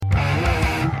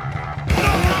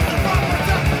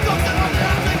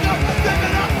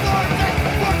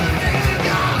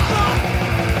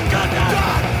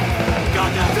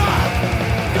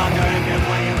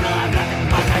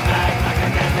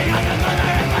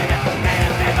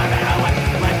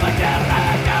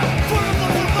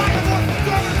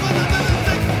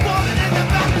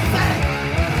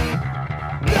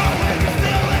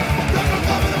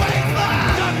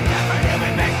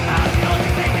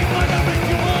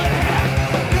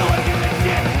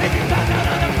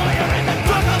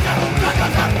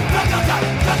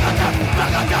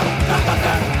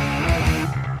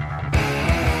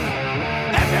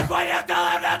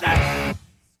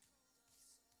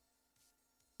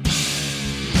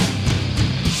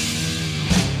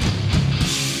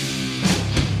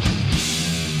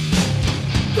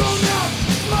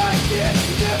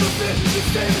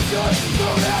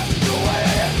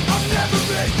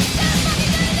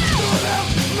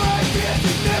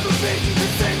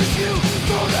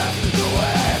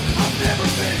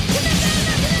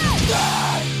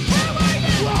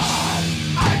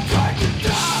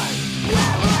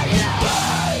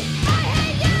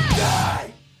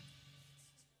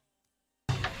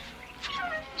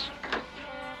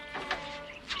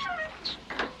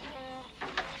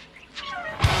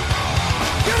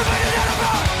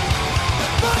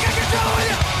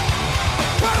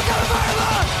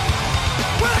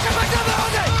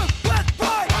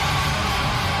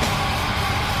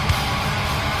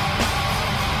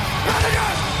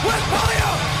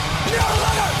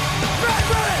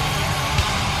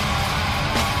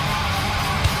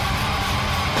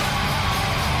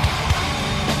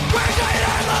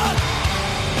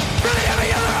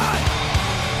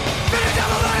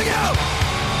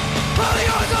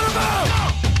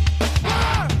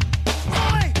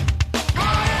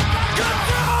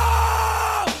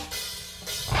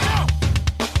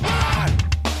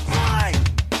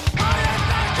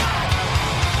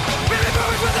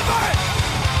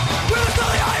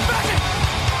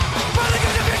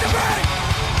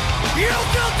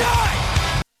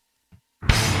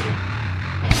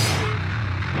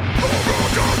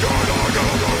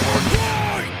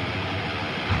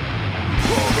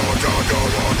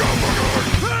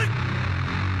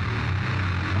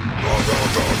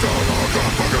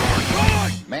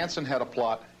Manson had a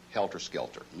plot, Helter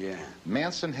Skelter. Yeah.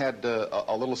 Manson had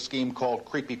a little scheme called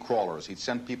Creepy Crawlers. He'd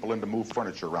send people in to move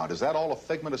furniture around. Is that all a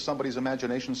figment of somebody's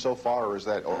imagination so far, or is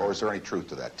there any truth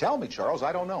to that? Tell me, Charles,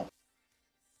 I don't know.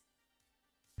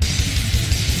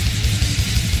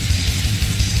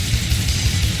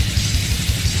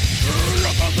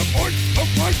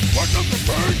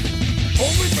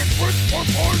 Only McQuick for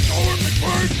parts, only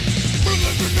McQuick.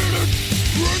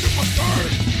 Run in my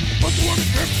side. But the one that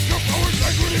kept your power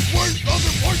sacred is one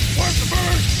other voice was the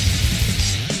man.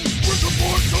 With the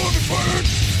voice on the planet.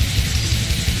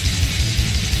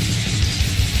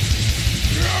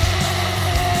 Yeah!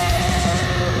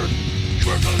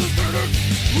 We're the lieutenant.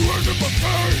 Run in my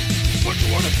side. But the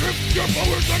one that kept your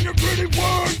power sacred is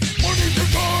one. Money's your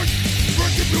god.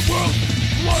 Run if you will.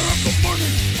 Lie up the money.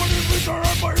 Money leaves are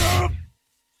at my hand.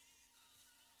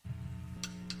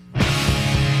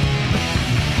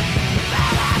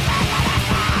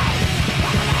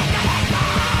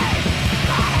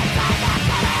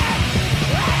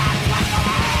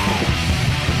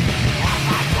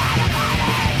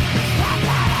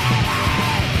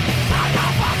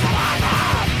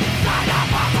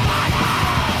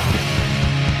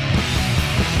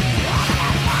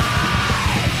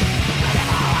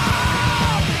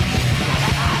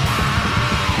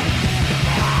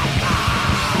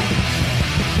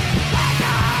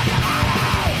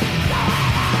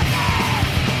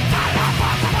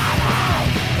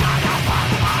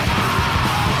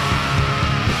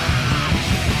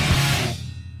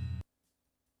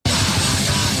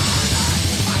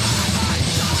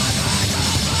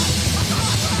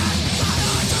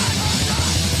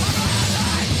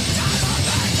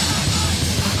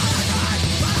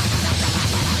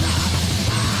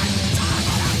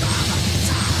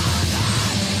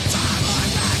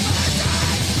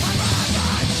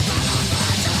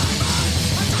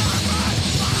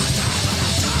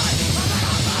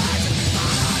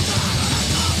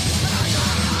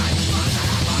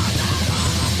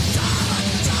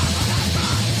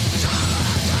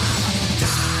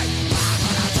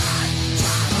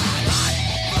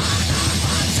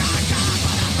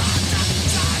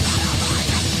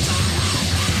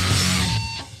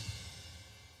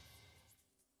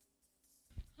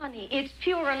 Honey, it's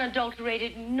pure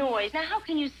unadulterated noise. Now, how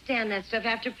can you stand that stuff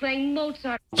after playing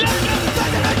Mozart? Just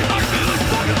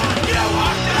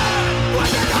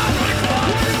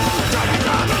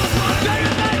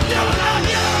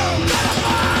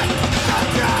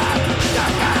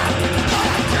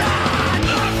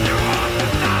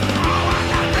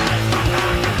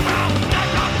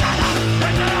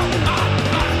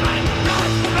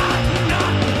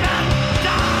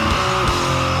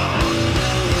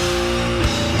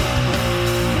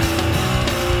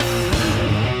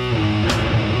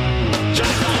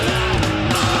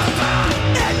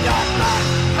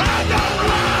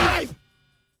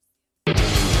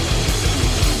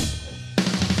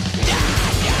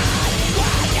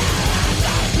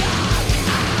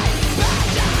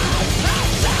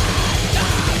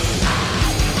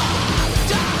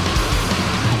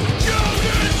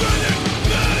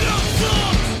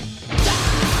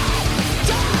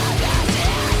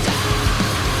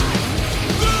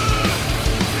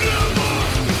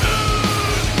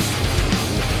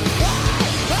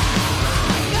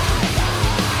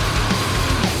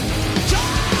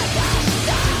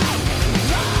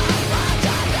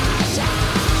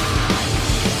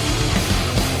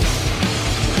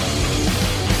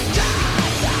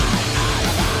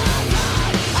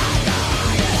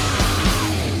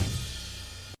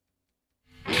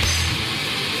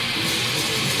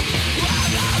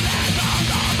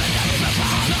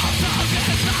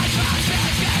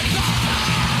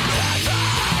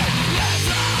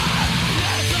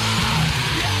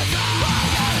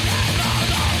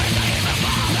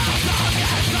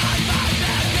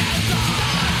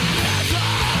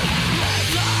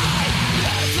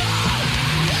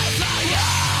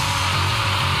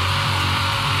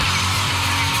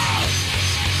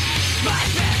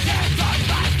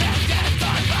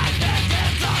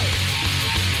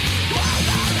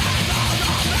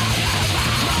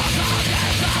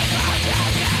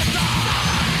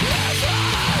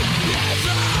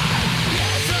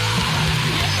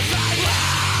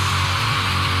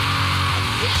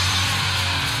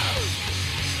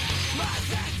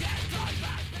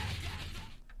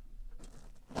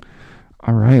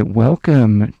All right,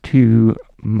 welcome to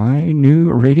my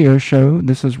new radio show.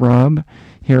 This is Rob.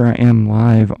 Here I am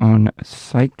live on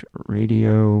Psyched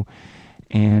Radio,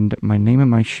 and my name of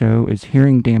my show is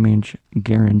Hearing Damage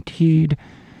Guaranteed.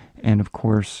 And of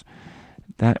course,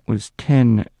 that was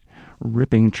 10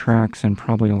 ripping tracks in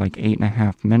probably like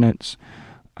 8.5 minutes.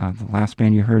 The last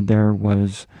band you heard there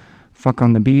was Fuck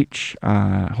on the Beach.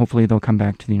 Hopefully they'll come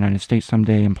back to the United States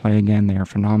someday and play again. They are a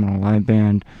phenomenal live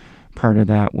band. Part of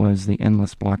that was the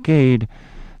Endless Blockade,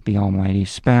 the Almighty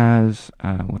Spaz,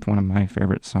 with one of my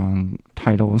favorite song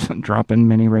titles, Droppin'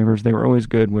 Mini Ravers. They were always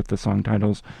good with the song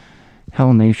titles.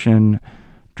 Hell Nation,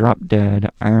 Drop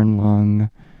Dead, Iron Lung.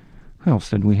 Who else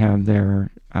did we have there?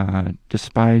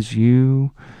 Despise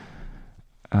You.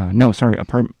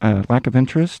 Lack of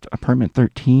Interest, Apartment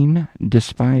 13,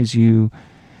 Despise You,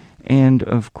 and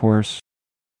of course,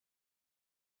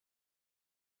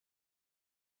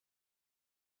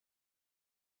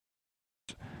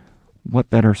 what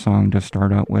better song to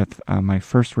start out with? My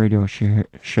first radio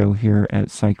show here at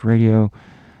Psyched Radio,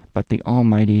 but the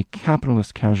almighty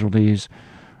Capitalist Casualties.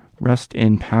 Rest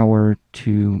in power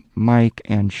to Mike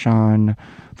and Sean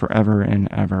forever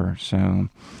and ever. So,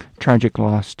 tragic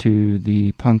loss to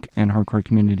the punk and hardcore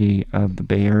community of the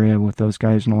Bay Area with those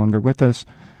guys no longer with us,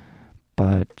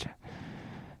 but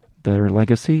their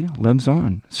legacy lives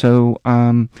on. So,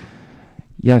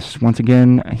 yes, once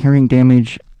again, Hearing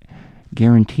Damage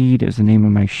Guaranteed is the name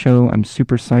of my show. I'm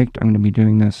super psyched. I'm going to be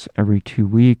doing this every 2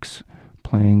 weeks,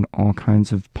 playing all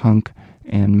kinds of punk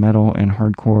and metal and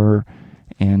hardcore,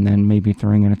 and then maybe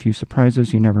throwing in a few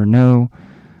surprises. You never know.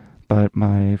 But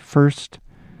my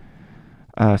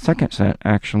second set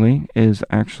actually is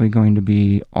actually going to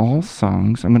be all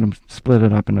songs. I'm going to split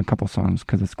it up in a couple songs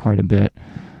because it's quite a bit.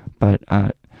 But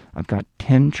I've got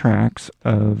 10 tracks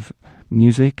of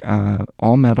music,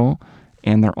 all metal,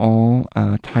 and they're all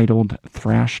titled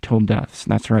Thrash Till Death. So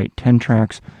that's right, 10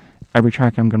 tracks. Every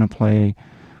track I'm going to play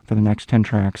for the next 10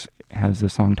 tracks has the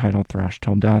song titled Thrash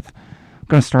Till Death. I'm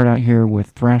going to start out here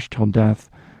with Thrash Till Death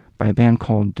by a band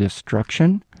called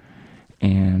Destruction,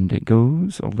 and it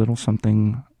goes a little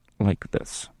something like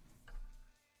this.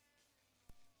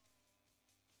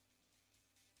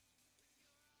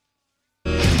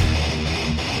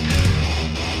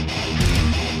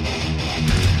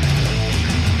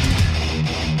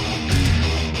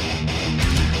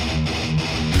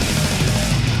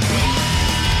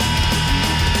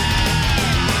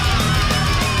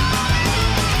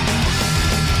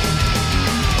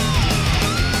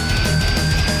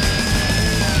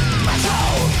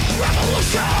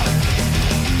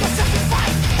 Let's just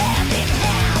fight!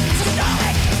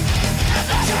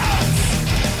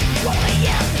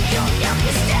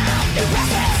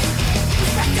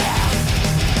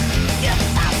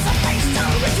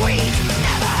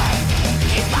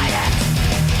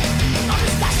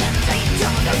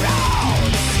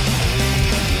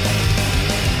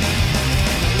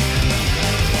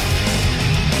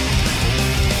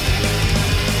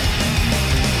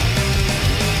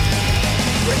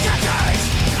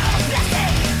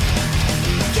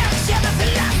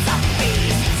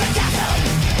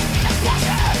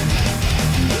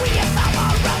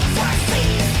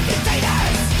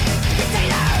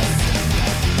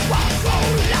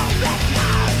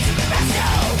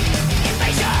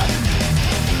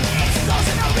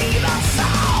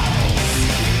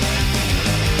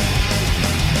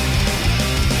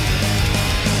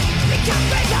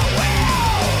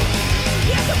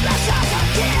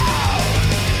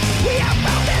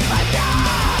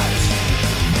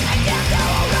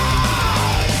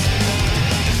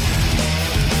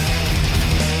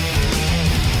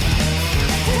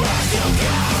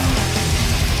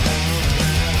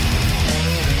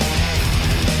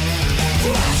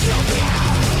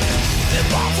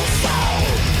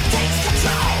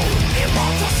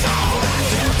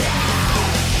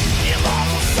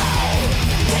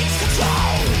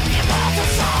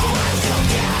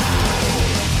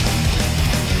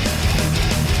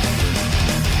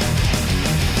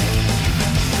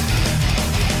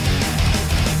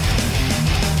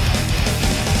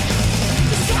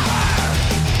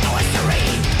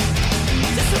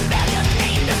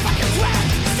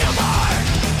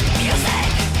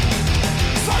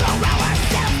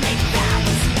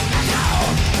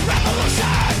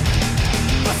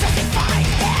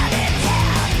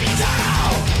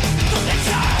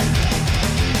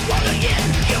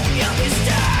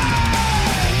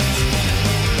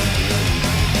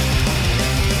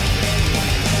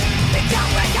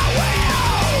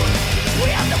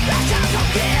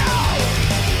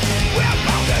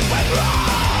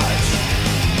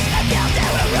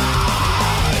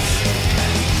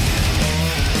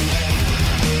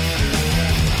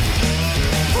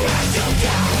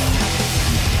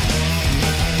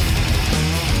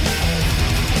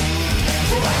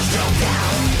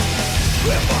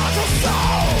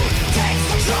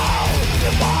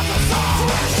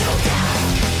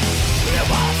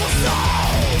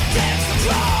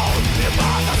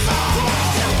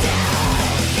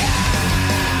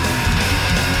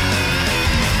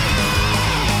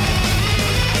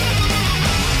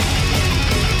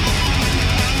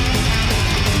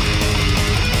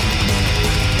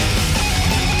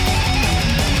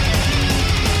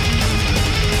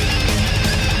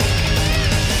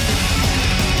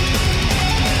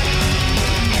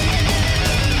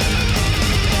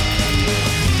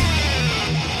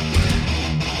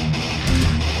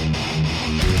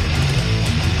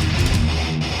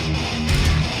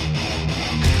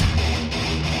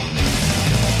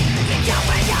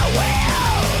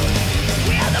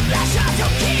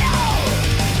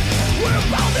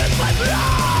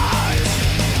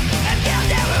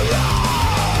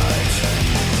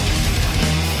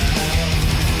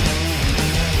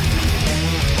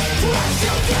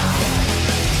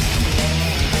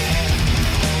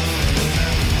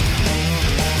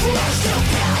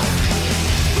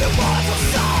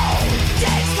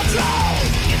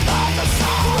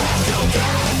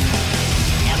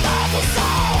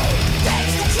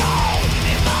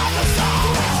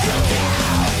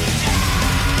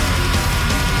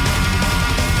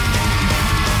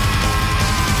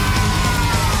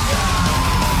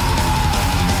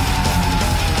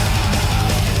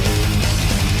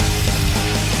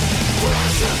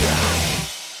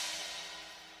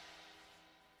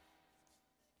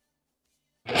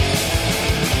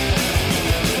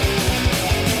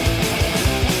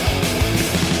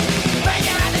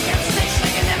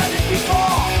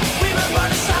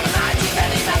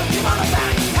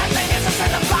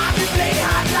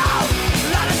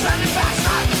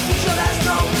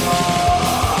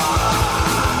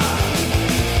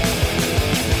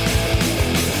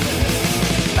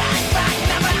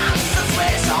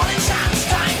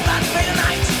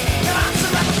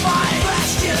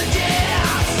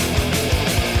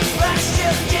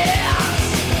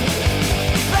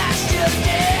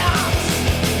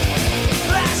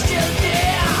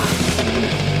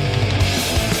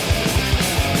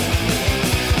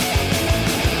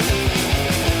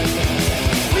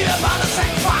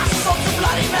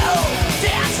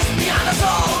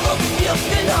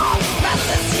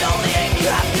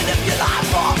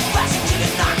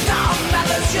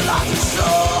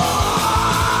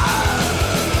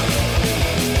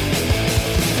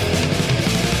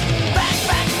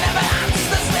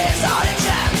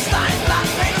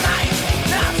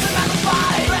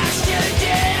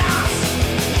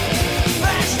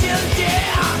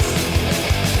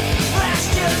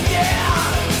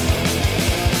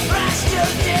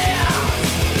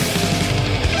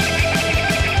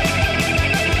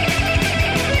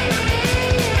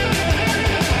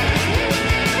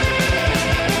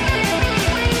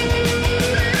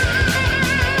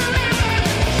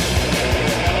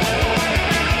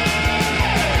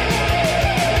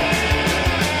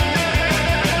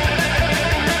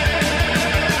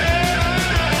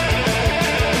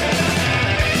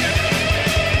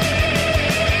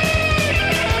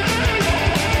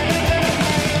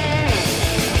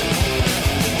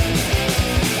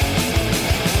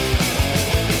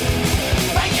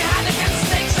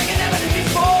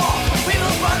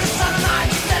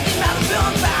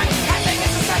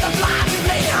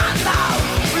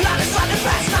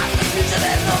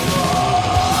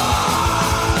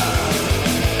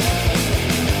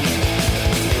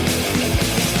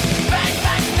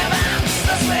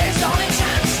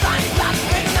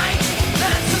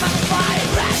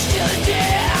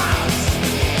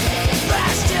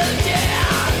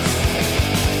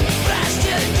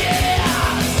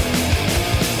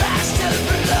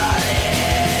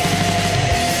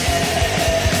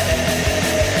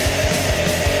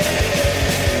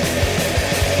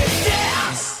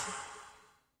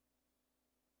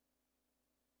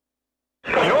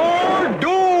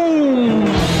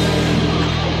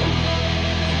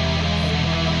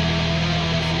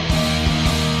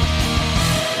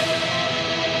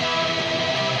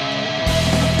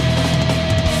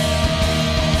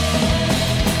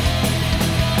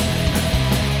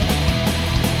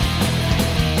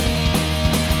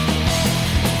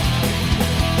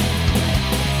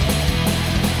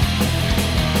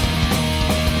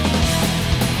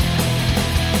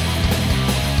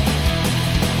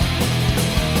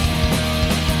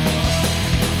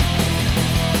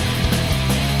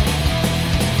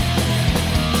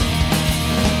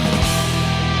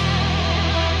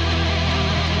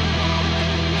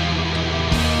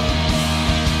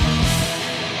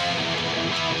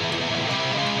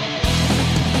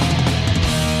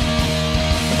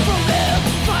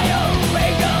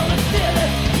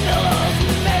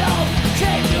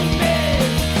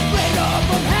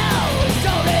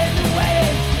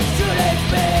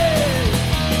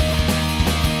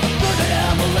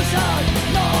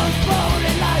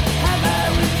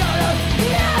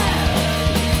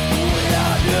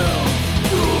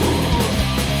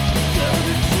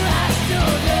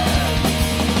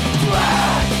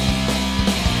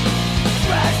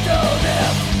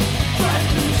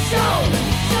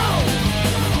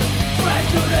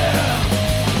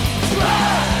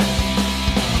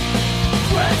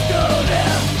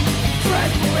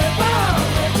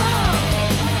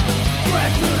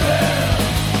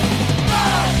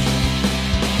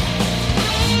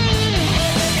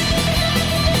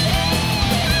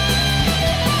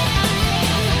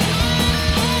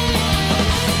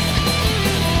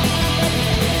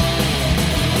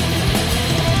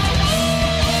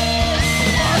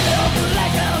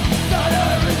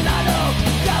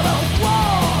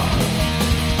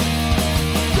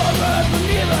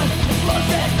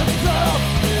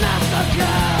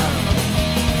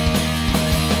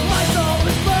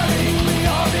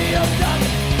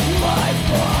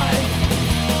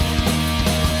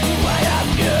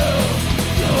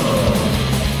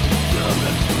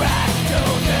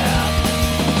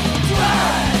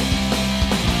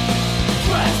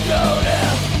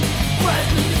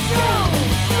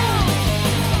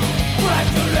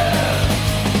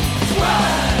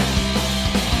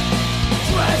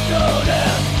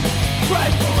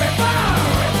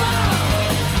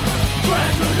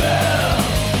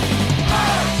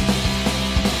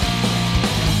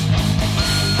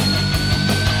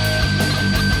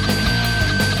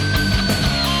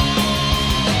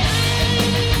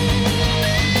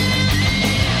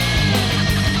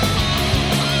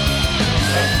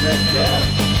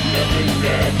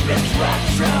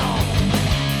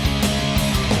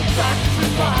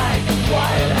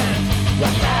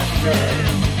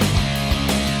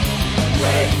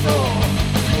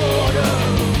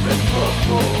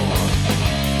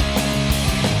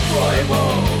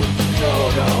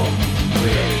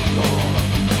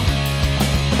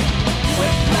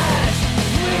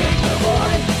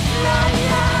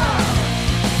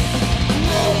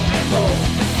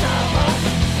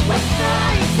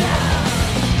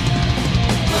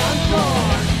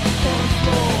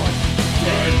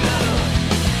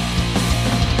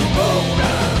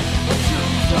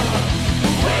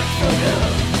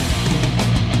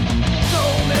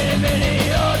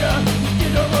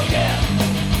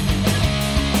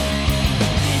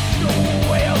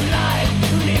 Way of life.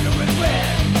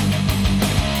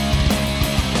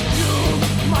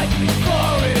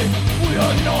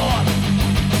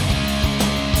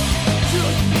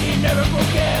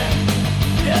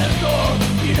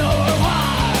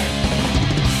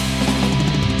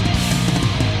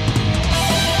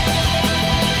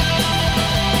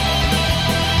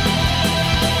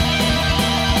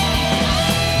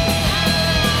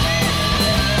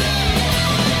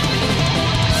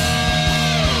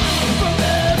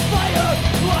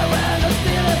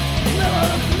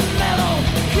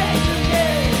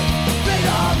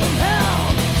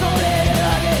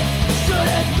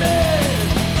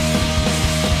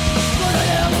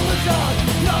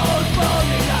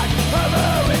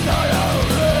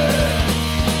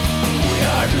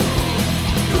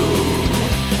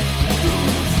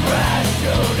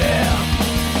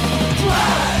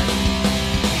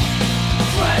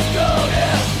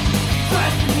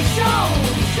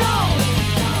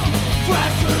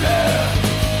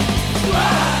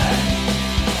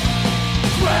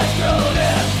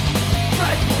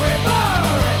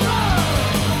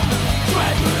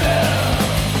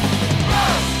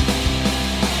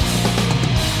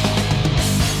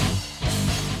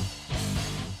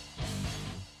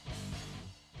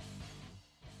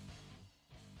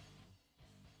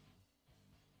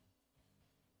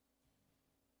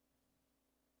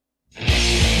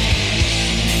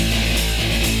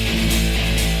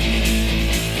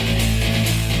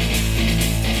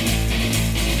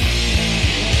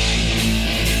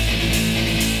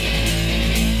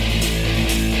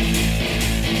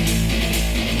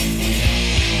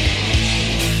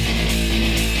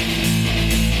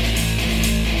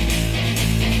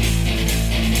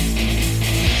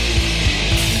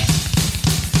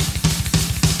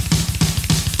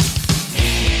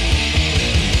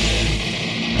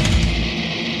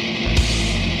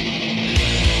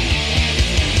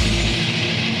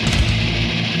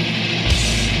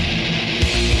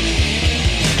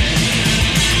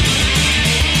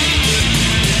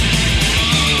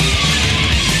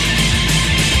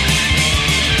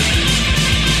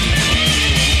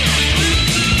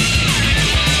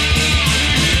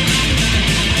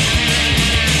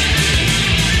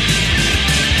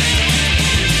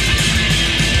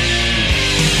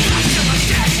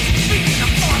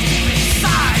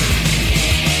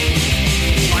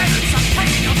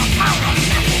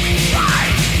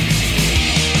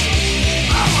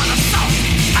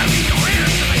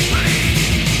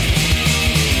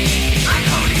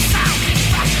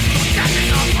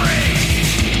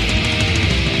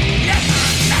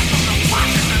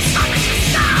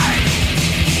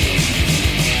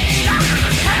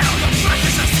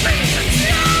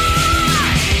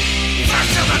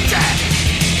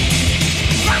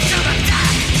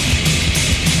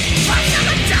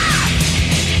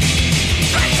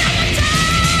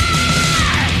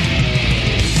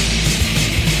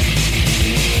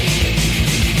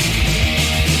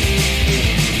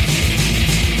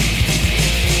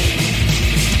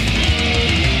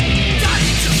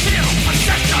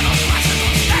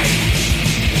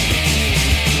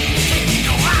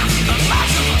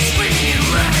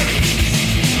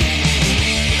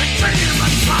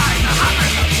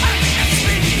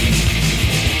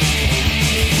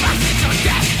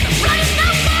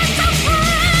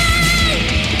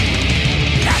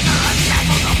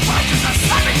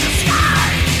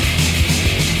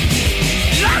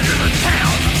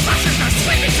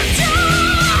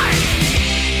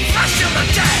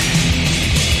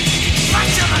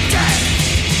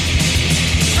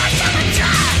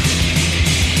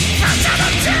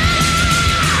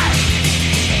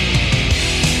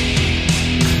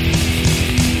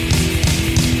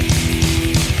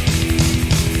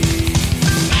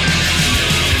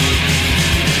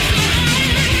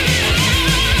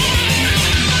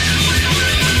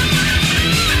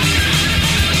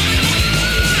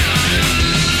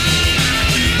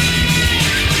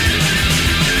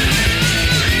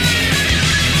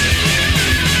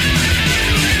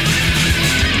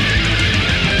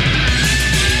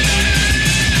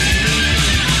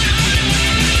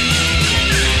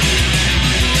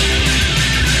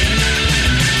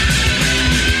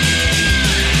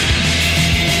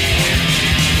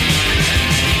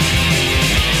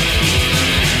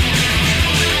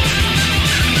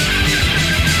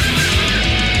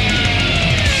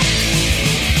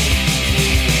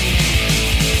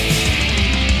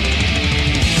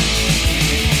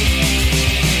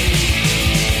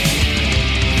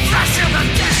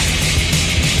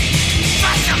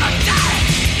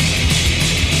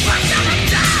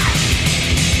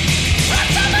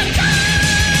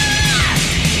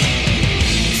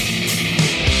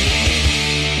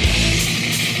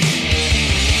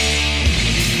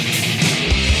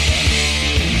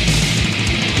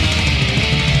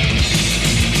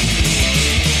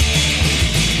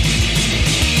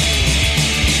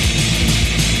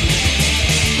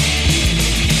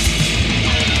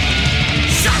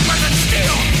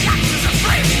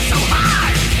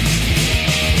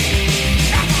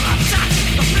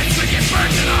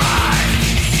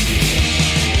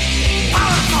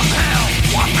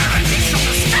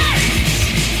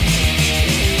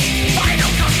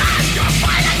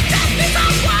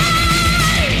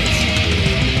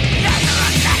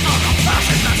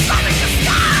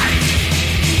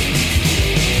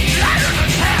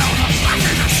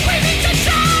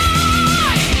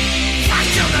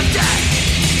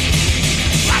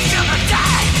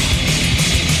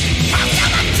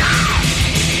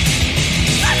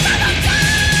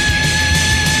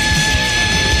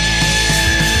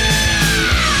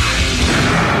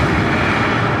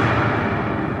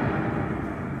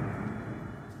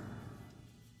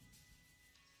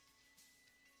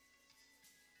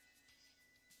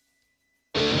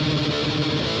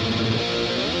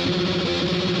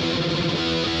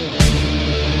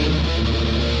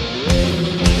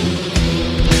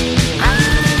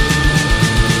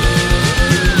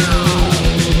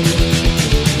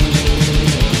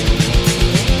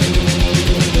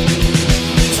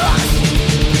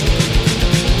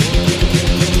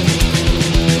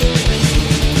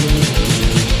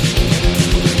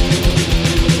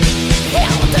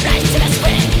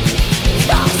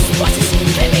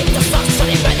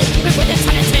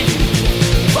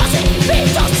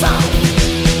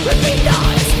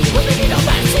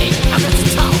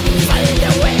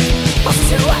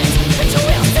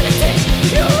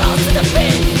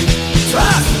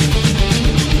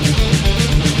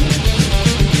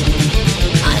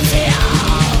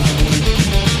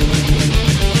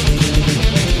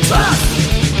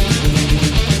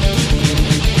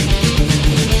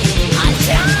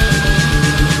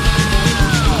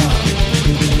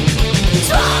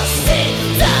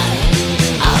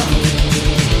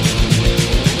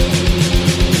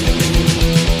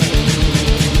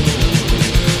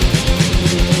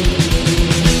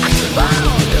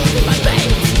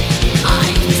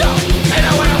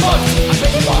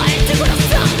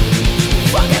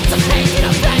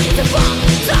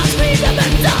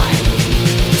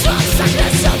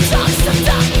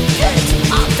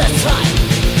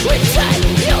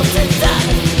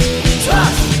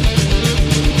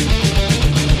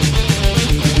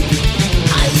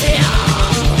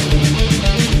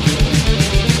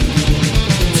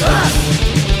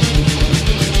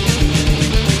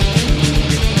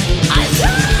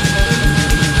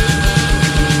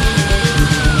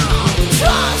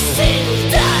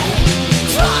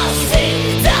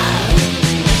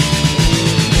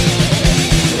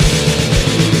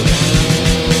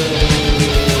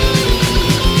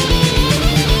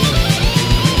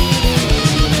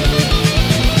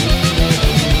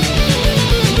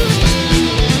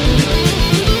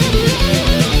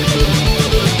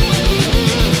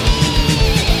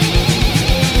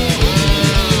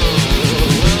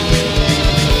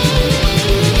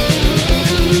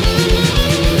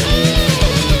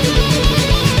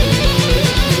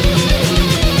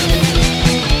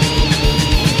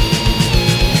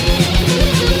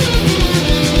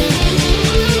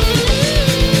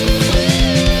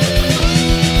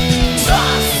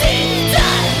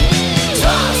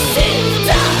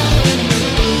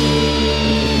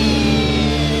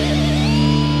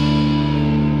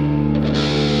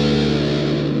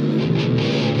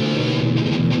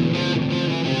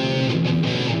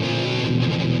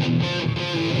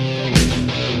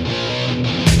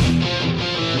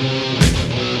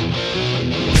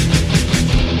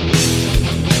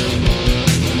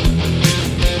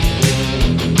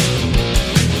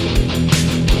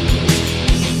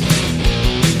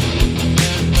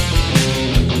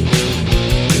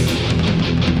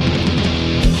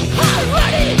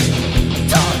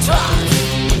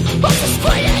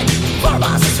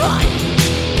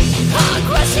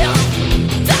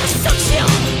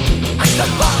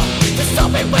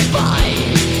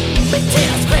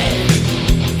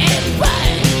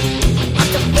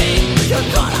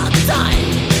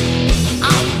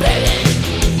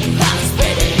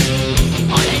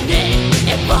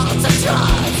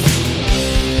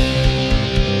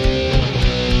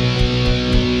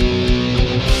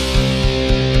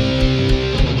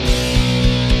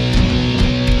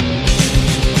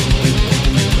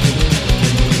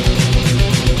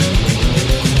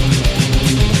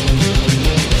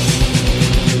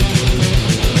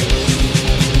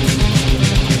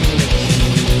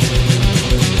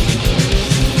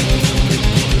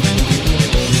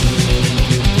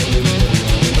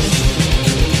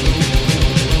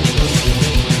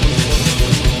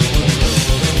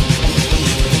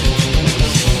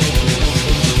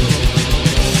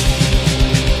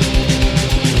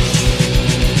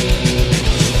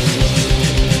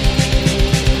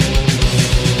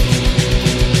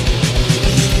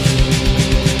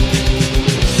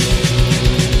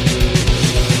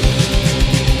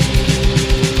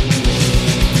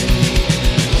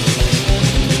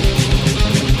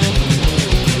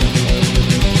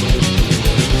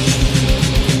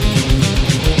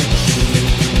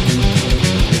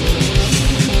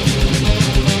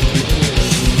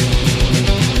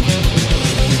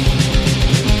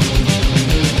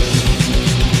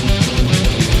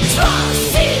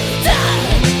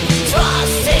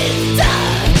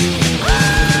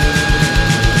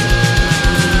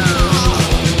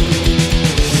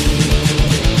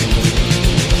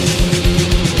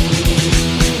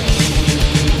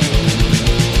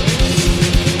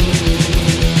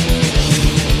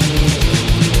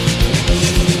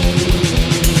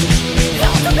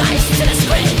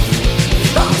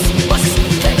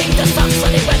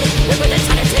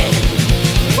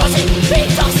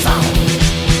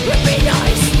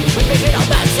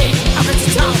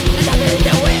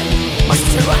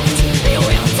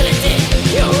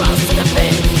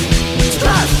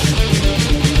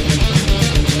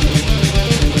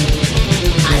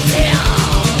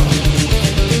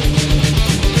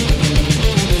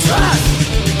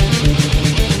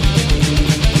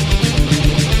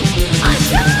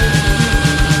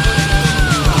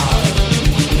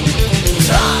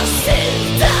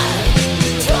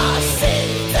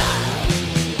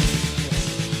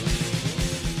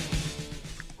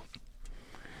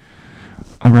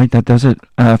 All right, that does it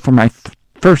for my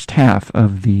first half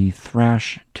of the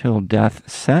Thrash Till Death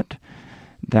set.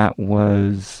 That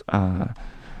was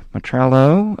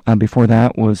Matrello. Before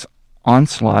that was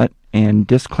Onslaught, and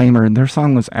disclaimer, their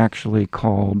song was actually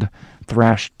called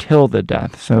Thrash Till the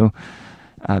Death. So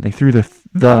they threw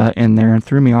the in there and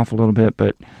threw me off a little bit,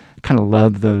 but kind of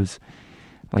love those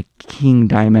like King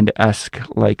Diamond-esque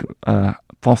like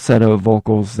falsetto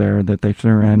vocals there that they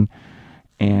threw in.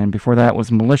 And before that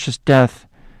was Malicious Death,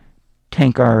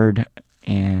 Tankard,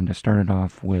 and I started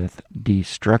off with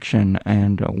Destruction.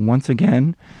 And once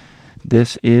again,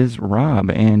 this is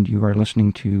Rob, and you are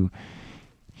listening to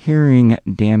Hearing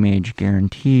Damage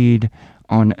Guaranteed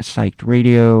on Psyched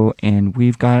Radio, and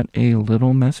we've got a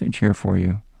little message here for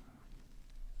you.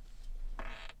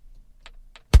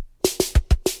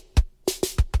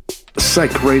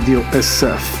 Psyched Radio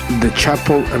SF, The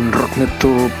Chapel and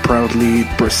Rockneto proudly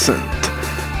present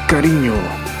Cariño,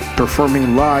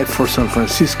 performing live for San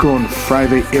Francisco on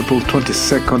Friday, April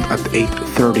 22nd at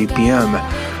 8:30 p.m.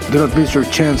 Do not miss your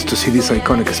chance to see this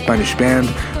iconic Spanish band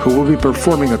who will be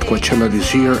performing at Coachella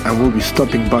this year and will be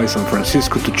stopping by San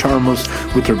Francisco to charm us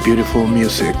with their beautiful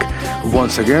music.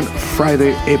 Once again,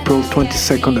 Friday, April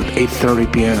 22nd at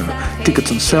 8:30 p.m.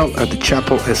 Tickets on sale at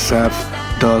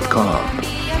thechapelsf.com.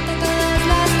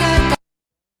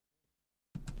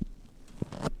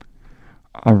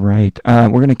 All right, we're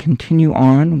going to continue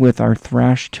on with our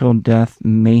Thrash Till Death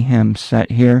Mayhem set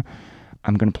here.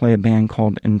 I'm going to play a band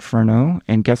called Inferno,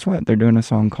 and guess what? They're doing a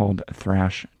song called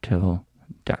Thrash Till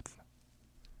Death.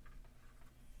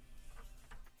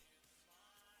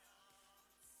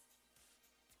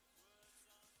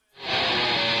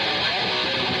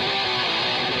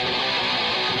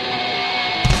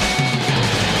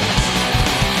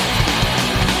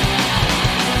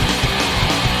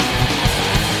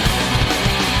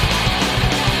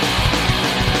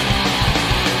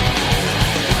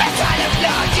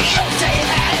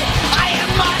 I am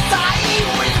my side, you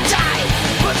will die.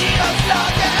 Putting a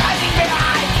flood and hiding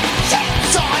behind.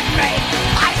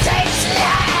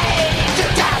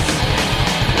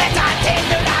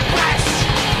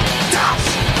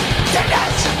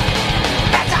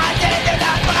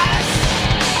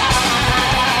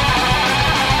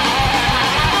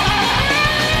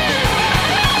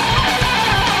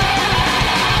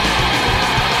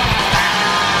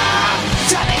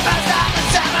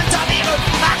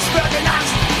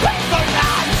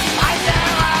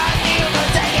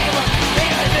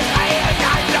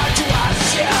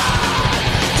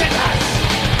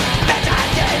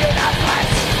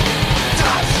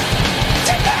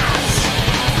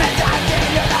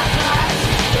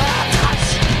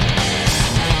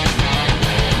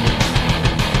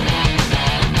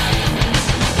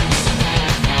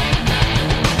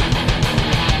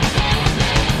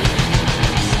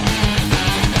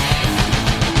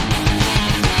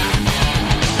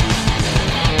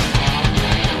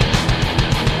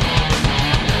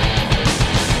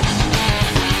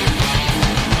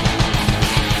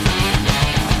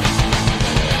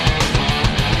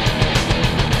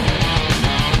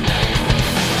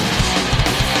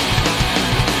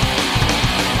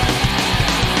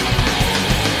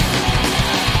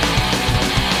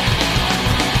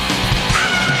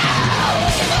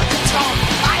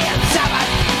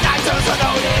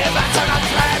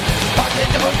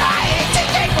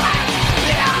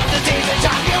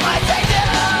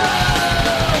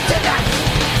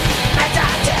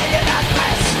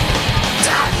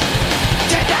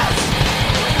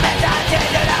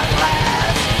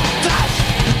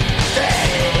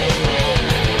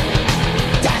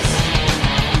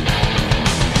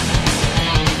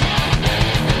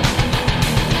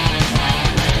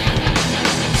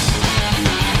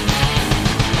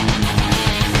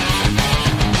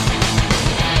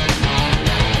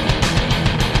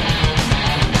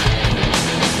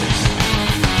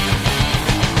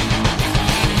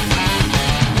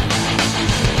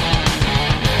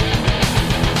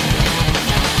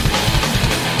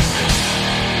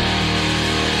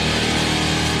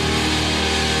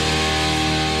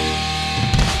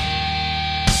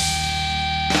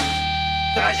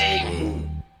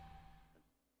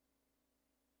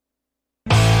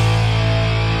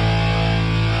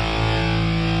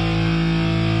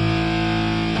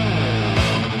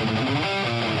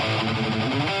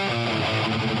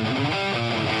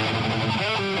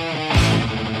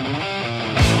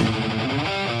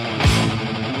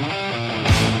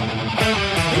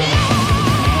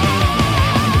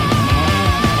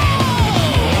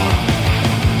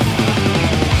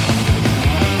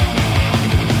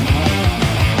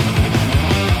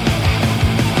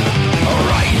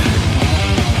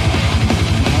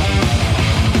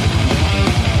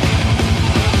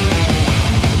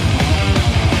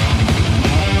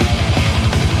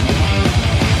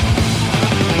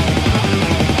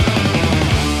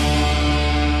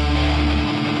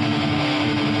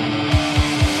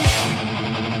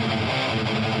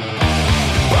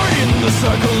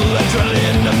 chemical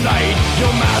adrenaline of night.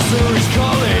 Your master is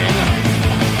calling,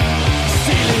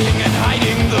 stealing and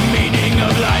hiding the meaning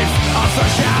of life. I'll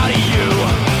thrash out at you.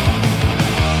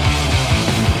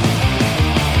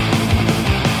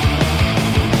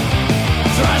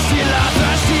 Thrashila,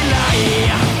 thrashila,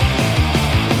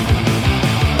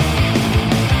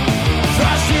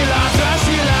 thrashila,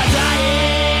 thrashila,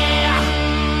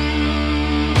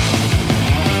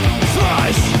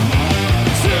 thrash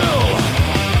to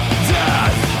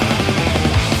death.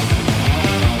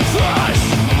 Thrash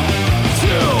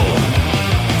to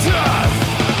death.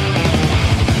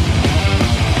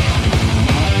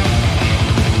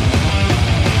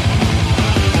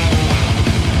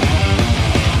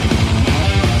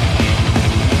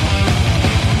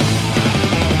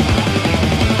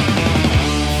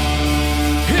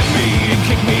 Hit me and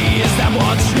kick me, is that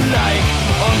what you like?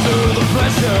 Under the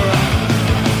pressure,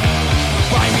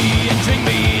 buy me and drink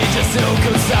me, just till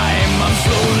good time. I'm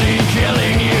slowly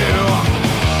killing you.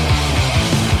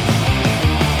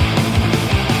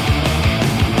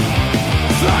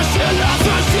 Thrashila,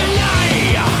 thrashila,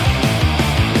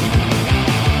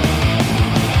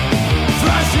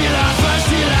 thrashila,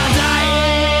 thrashila, die.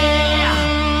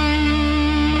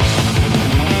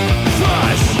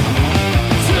 Thrash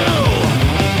to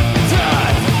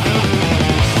death.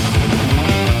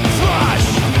 Thrash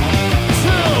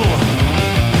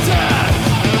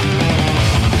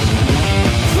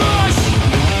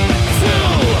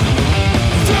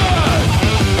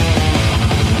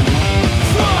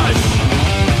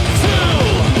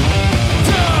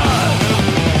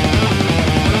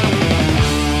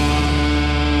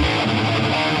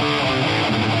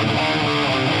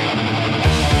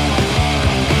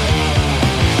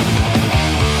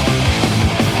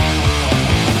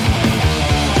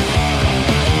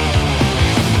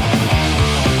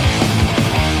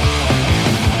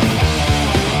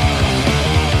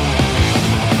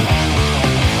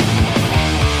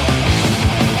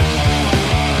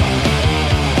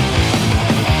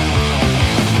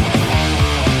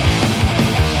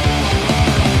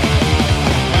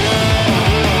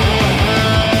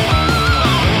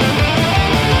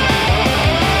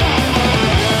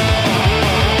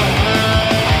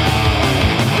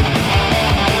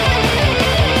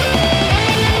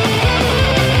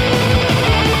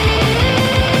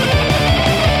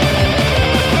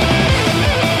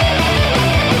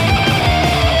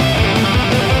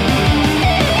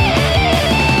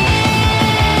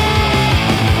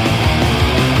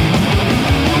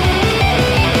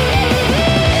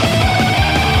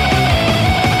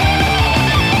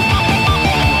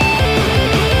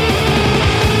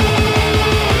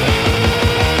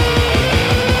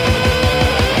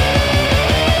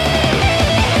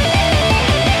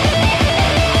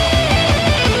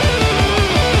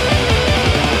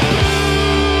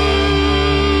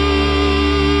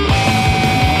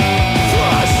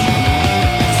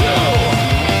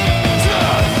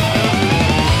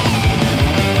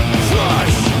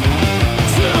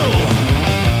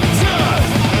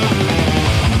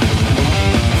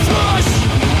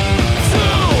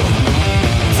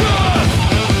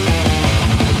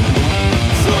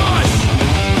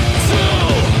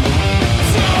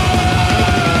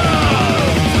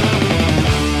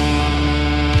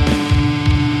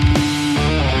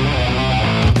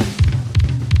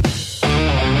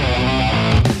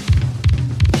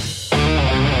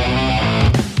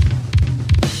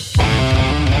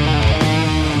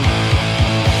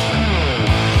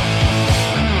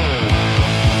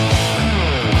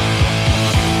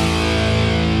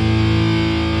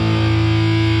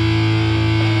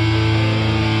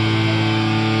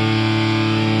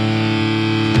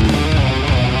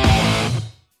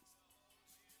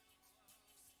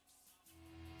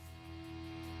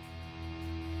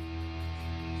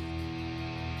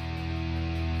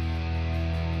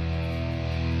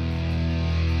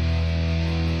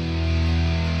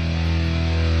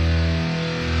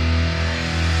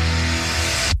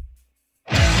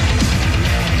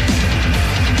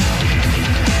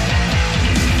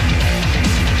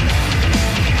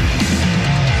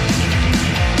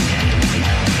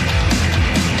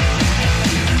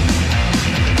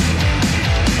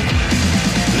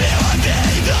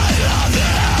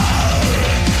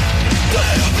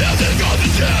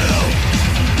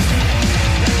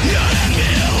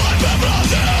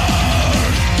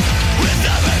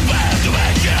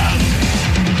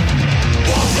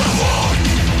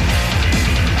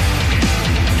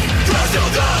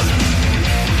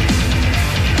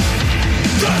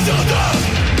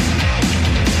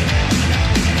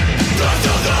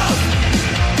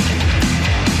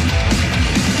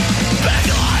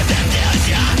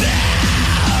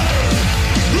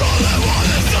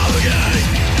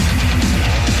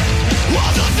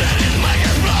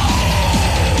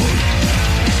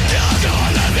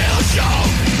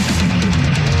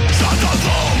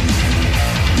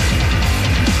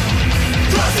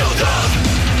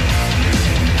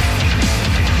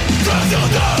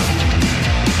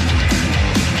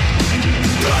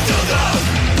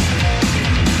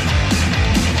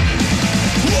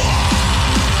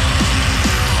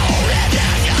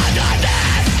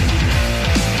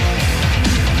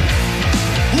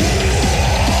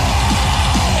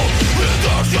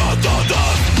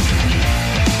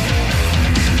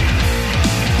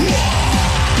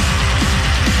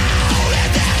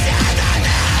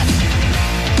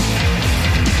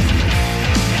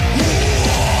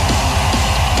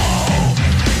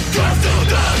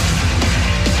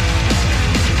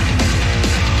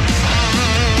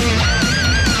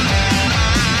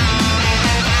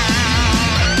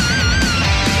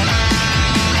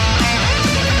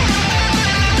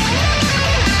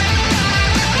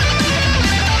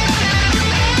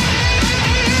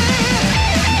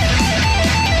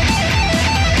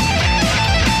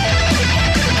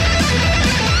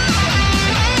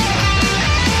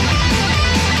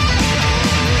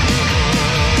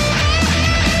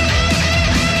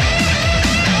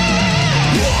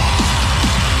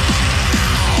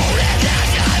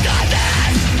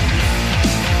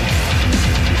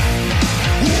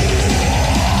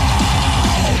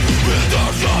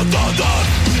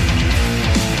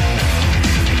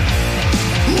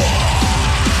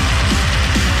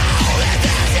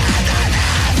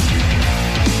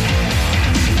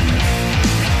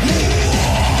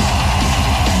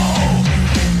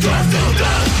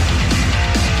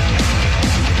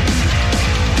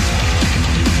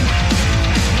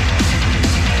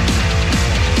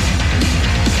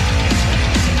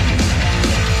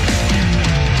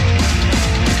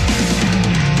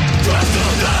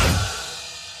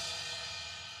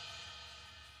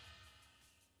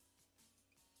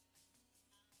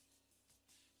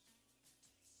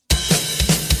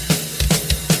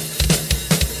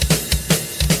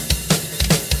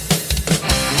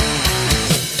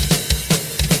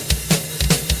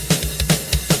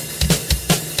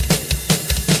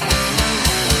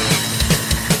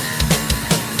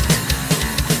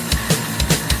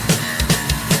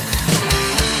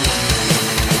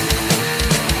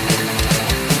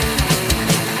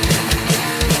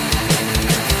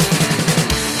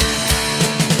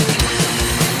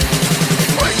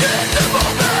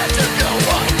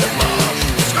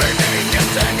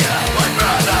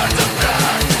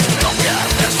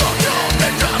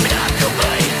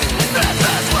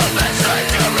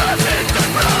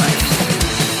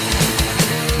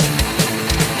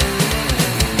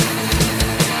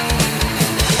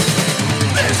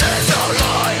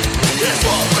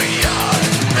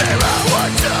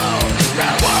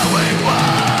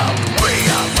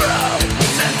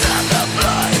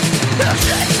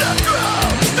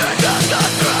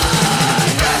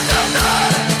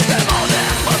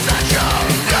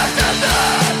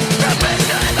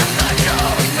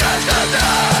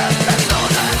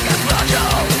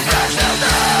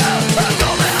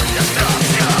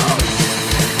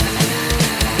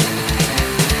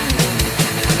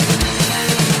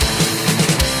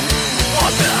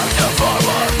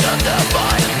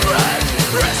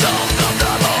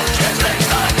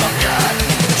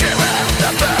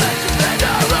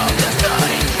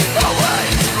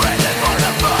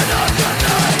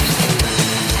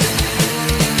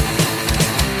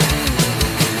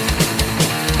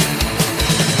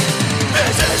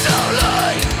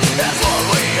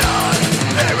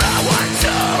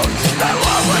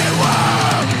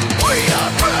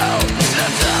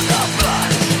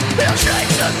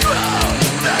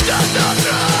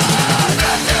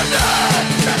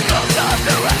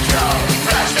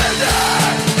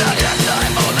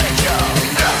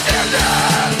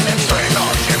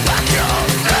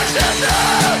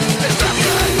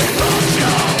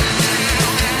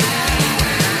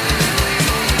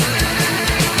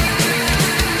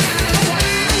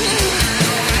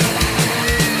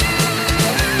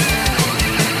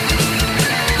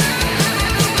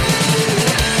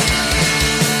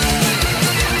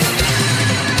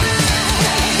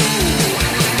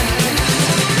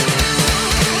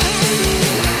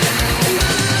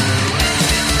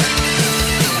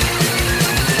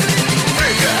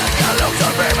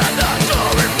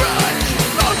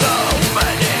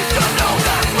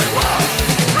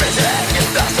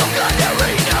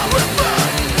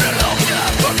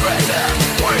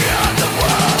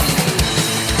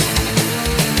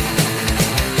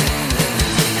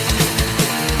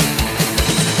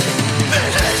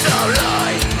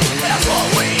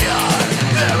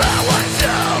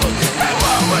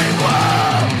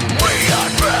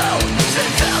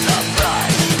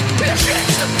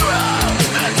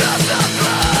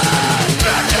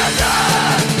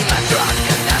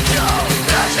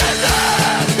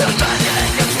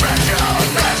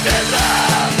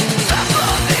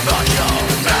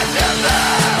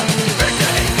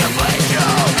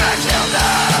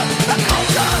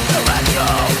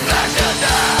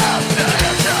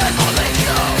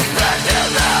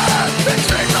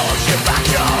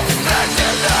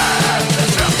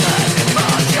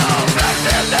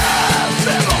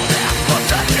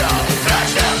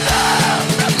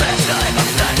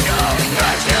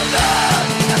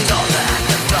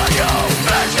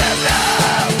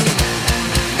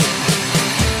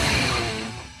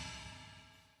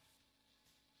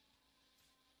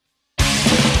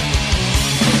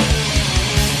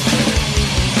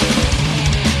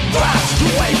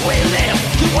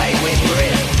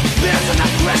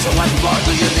So what more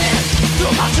do you need? To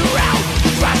march around, to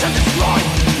crash and destroy.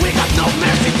 We got no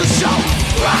mercy to show.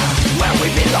 Where we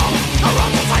belong,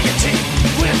 around society.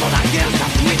 We're not against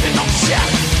us, we do not share.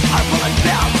 Our bullet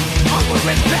bound, onward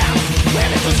with them.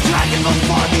 Ready to strike and go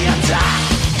for the attack.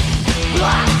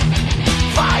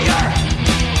 Fire,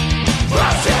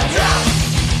 rust and death.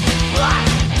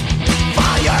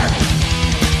 Fire,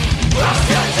 rust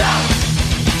and death.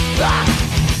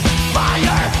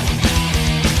 Fire,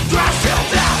 rust and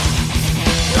death.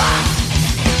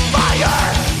 Fire,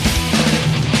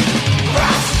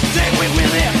 rust. Day when we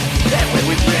live, day when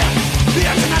we breathe.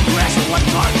 Fears and aggression, what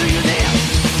more do you need?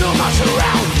 No much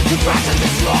around, to crash and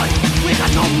destroy. We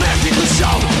got no mercy to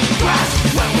show. Crash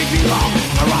where we belong,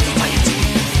 around society.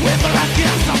 With or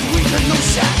against us, we can no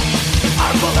share.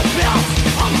 Our bullet bills,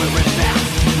 hungry with fans.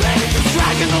 Ready to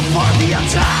strike and no more the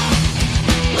attack.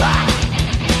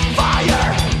 Fire,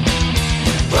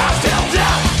 rust till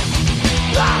death.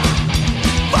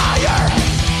 Fire,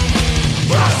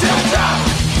 rust till death.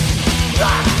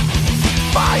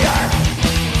 Fire,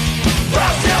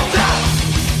 rust till death.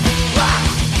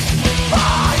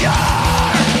 Fire.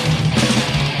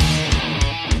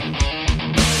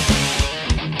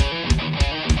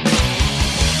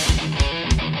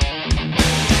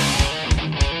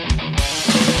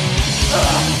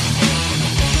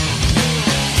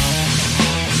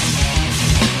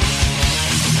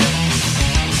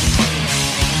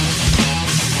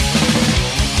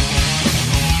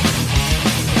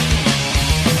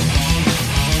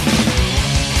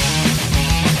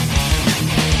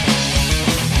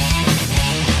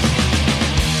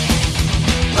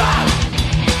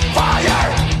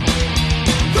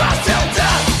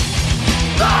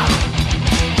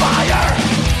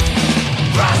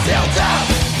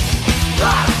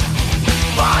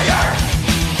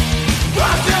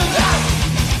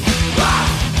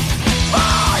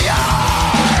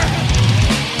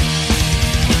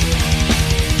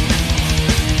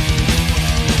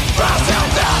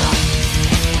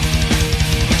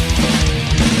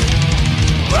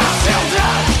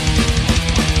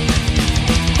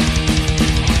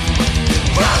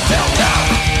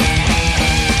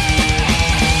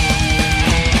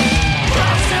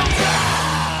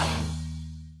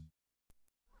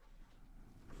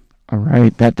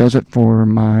 Alright, that does it for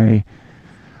my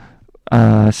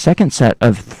second set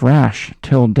of Thrash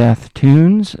Till Death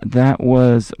tunes. That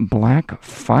was Black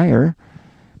Fire.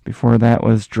 Before that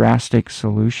was Drastic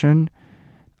Solution,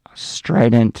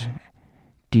 Strident,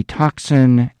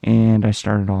 Detoxin, and I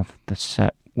started off the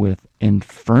set with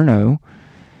Inferno.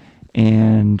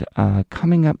 And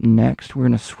coming up next, we're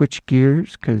going to switch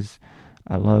gears because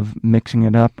I love mixing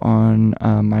it up on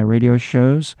my radio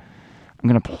shows. I'm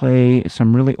going to play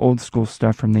some really old school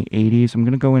stuff from the 80s. I'm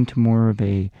going to go into more of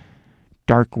a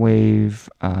dark wave,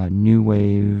 new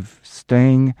wave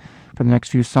sting for the next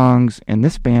few songs. And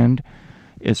this band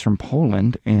is from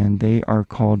Poland, and they are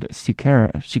called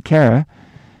Sikera.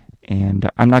 And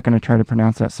I'm not going to try to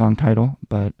pronounce that song title,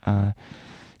 but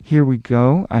here we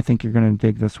go. I think you're going to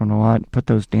dig this one a lot. Put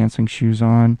those dancing shoes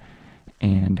on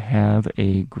and have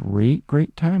a great,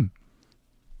 great time.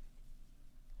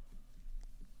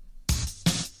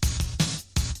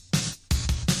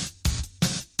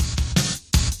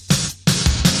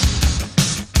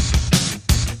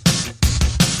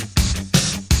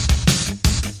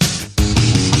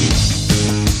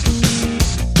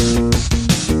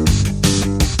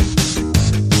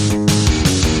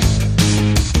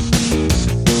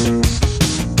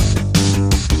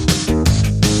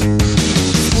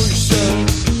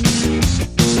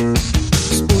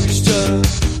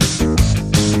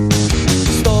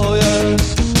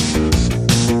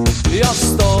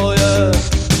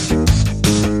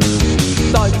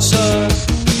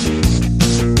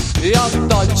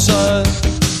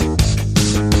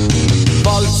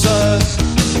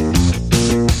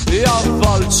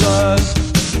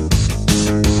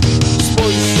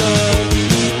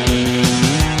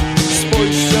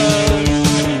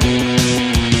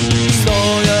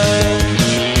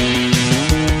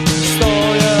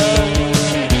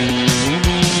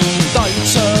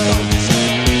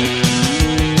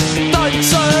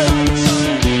 Tańczę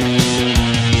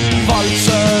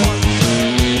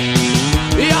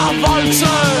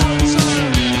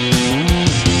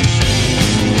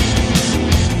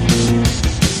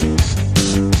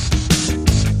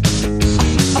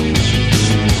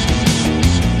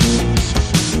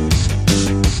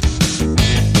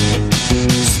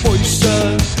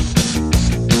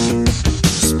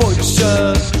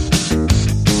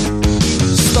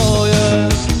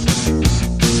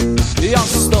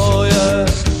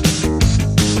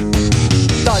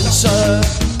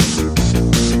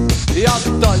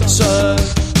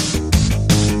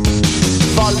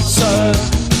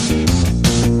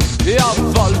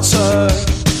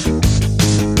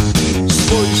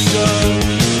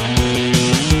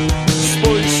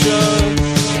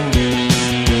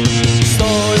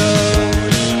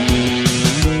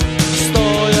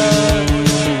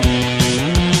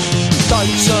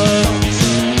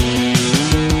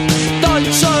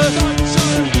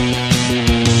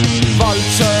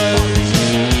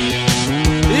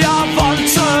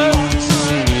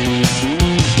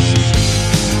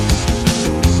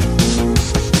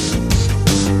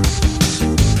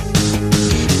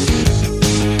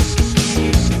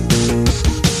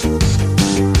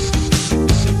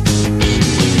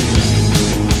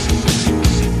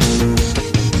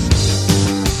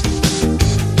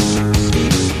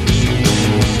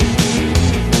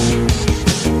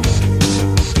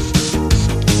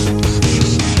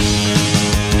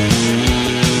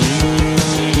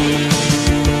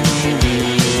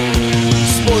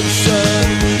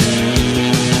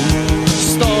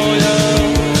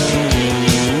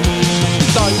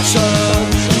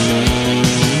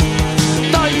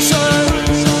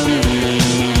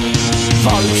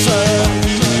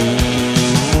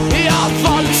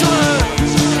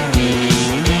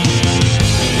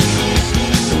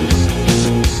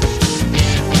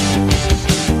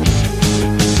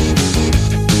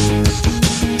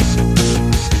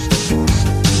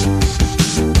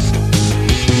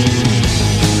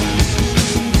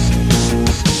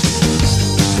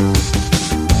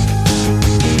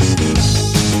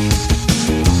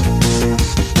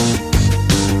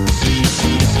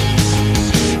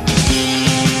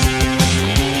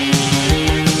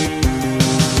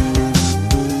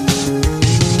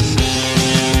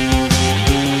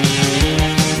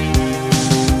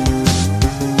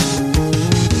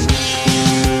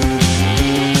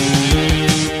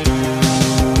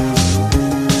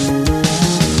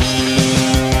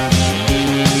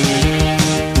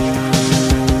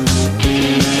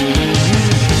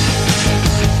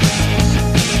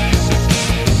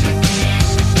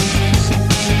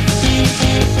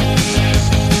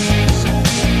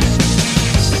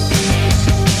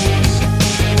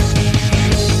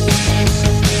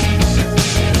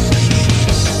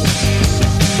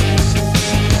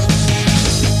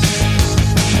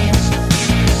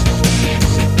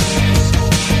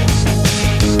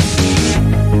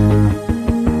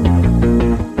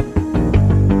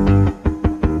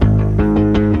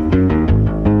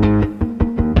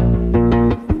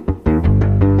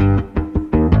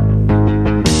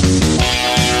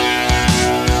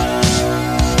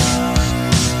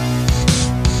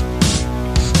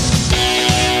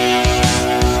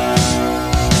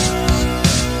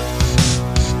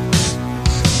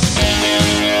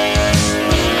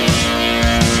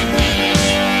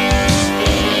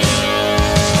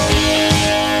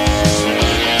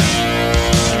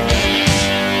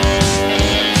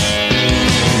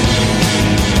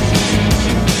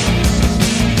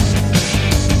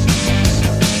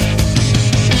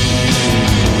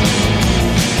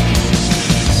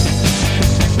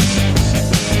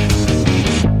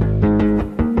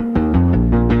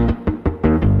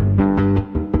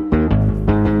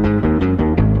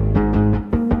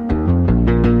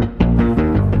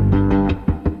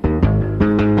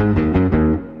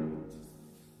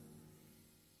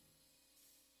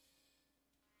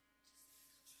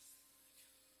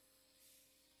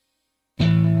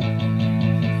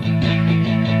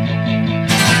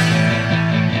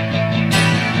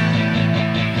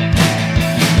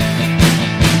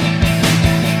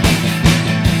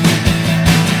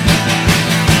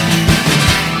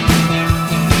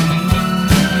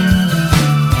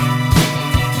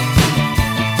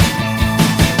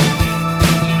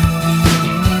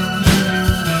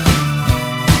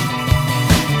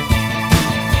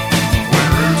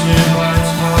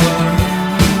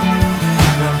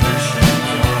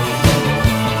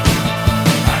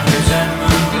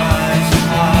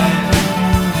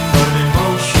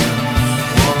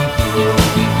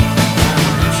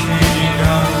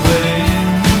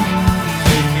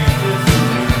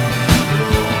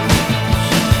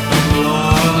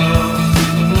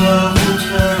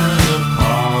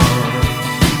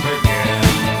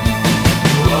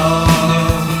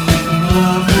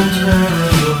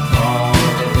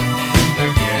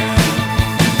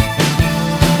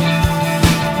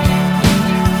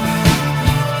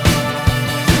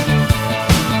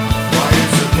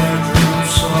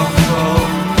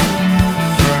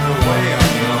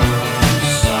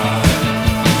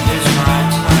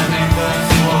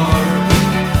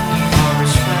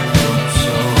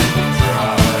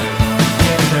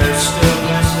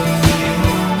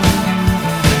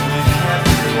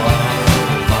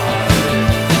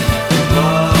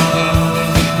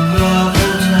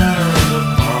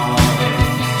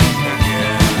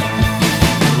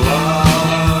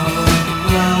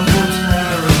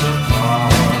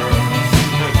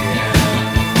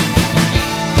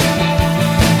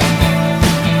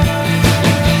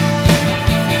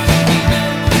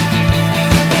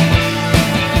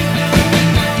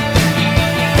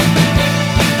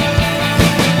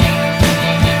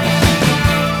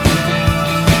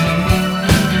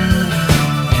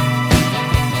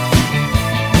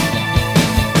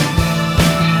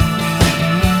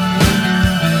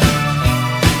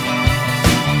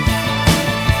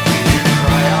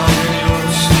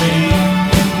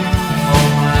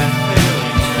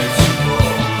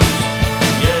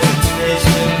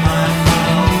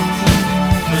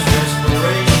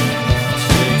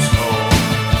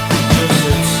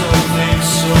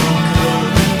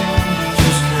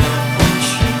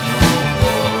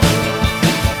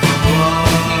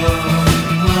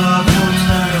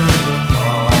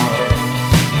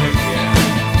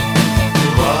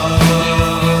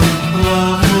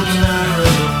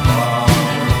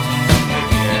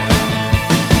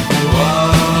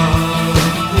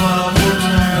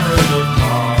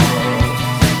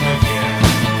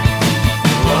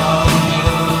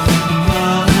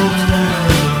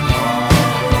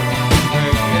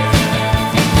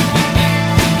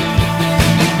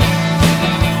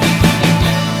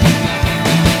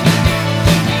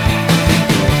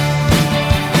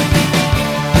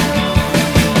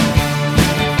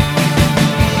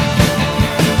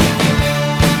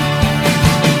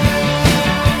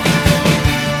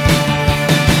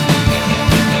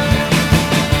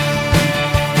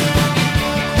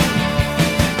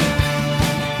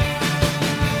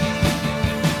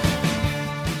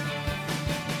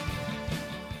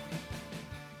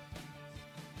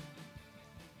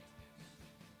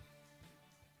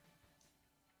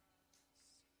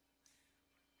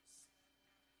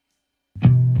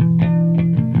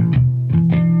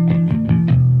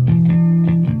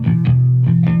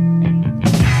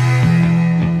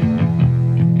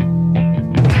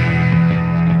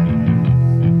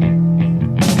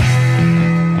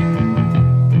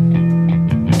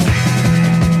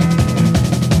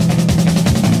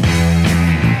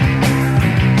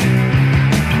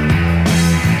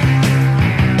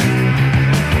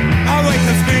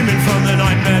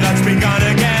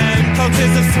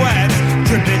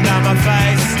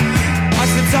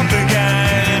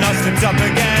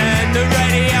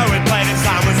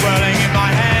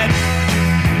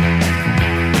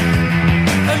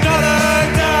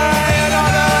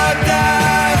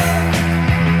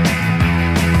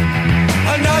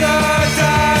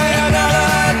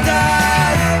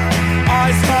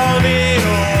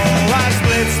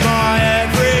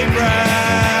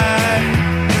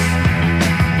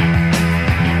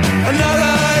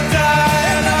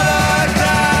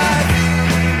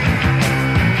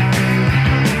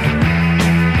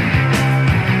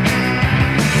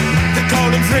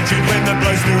rigid wind that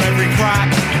blows through every crack.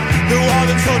 Who are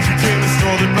the tortured dreamers,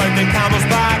 straw that broke their camel's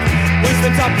back? We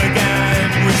slipped up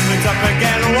again, we slipped up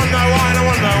again. I wanna know why, I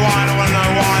wanna know why, I wanna know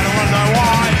why, I wanna know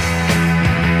why.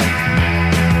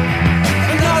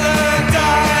 Another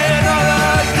day,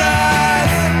 another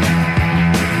death.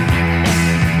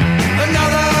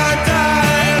 Another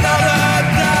day, another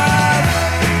death.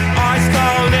 Ice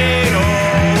cold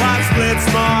needle that splits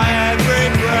my every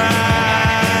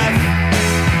breath.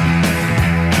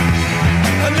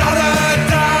 Another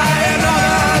day,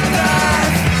 another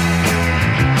death.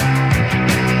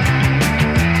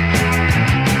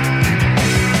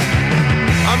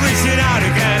 I'm reaching out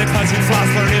again, a clutching flask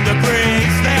thrown in the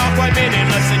breeze. They are quite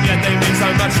meaningless and yet they mean so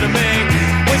much to me.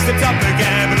 We slipped up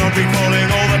again, but I'll be calling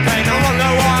all the pain. I wanna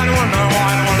know why, I wanna know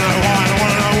why, I wanna know why, I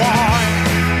wanna know why.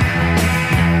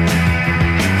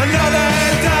 Another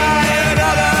day,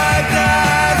 another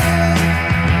death.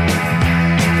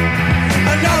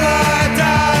 Another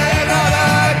day,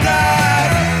 another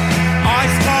death.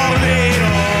 Ice cold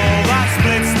needle that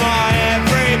splits my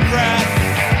every breath.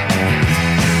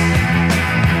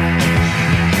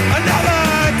 Another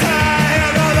day,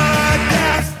 another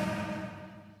death.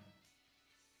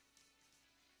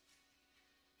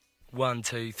 1,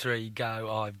 2, 3, go.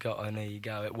 I've got an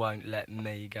ego, it won't let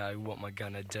me go. What am I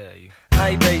gonna do?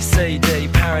 A, B, C, D,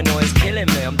 paranoia's killing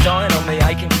me. I'm dying on the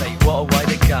aching feet, what a way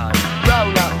to go.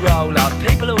 Roll up,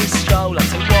 people always stroll up.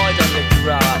 So why don't you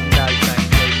grow up? No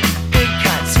thank you. Big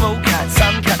cats, small cats,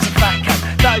 some cats are fat cats.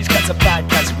 Those cats are bad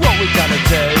cats, what we gonna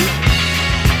do?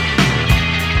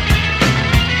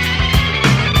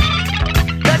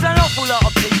 There's an awful lot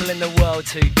of people in the world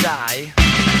today.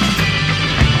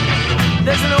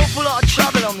 There's an awful lot of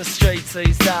trouble on the streets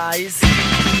these days.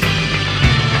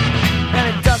 And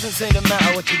it doesn't seem to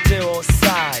matter what you do or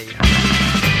say.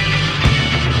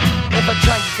 If a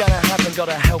change is gonna happen,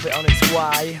 gotta help it on its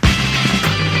way.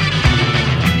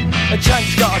 A change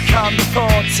has gotta come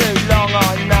before too long,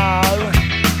 I know.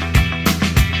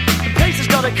 The peace has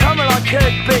gotta come and I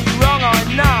could be wrong, I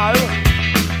know.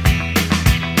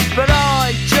 But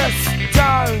I just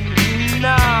don't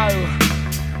know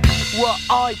what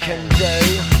I can do.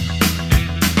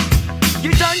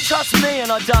 You don't trust me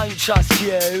and I don't trust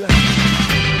you.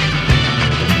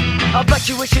 I bet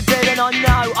you wish you did and I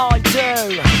know I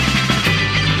do.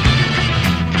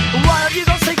 Why have you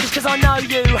got secrets? Cause I know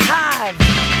you have.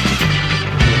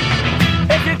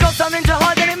 If you've got something to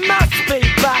hide then it must be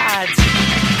bad.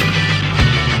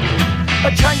 A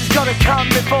change has gotta come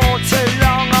before too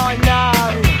long, I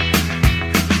know.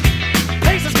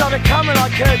 Peace has gotta come and I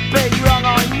could be wrong,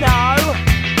 I know.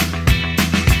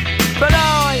 But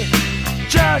I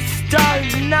just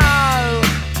don't know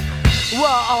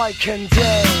what I can do.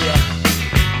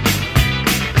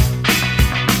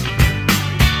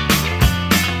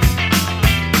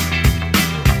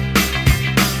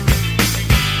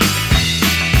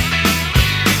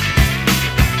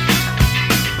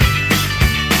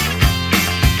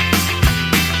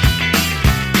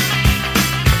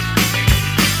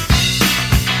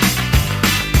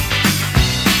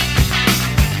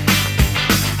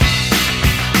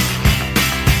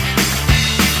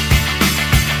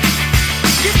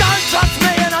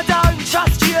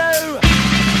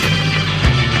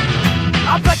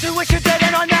 I bet you wish you did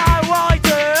and I know I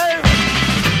do.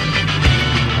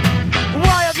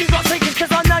 Why have you got secrets?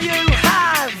 Cause I know you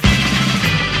have.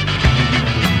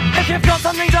 If you've got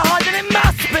something to hide then it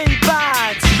must be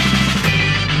bad.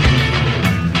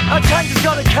 A change has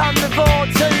gotta come before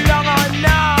too long, I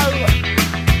know.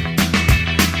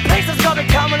 Peace has gotta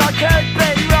come and I could be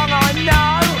wrong, I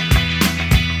know.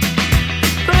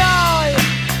 But I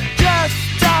just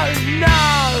don't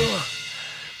know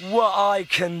what I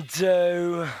can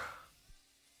do.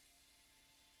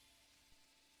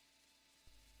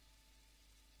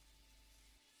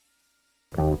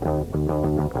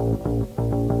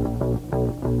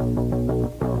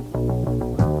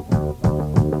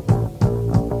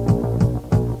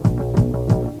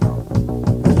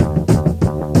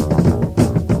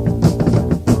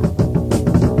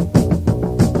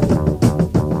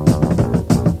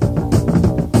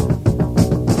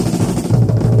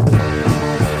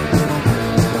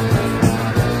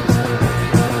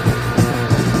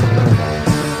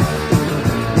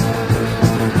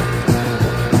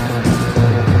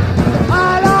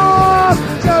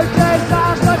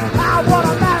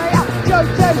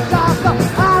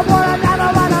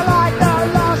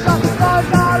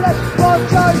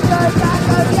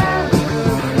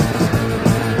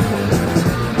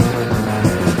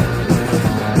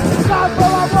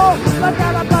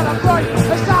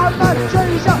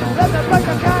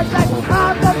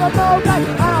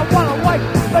 I don't wanna wait,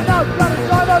 but no bloody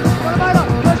driver.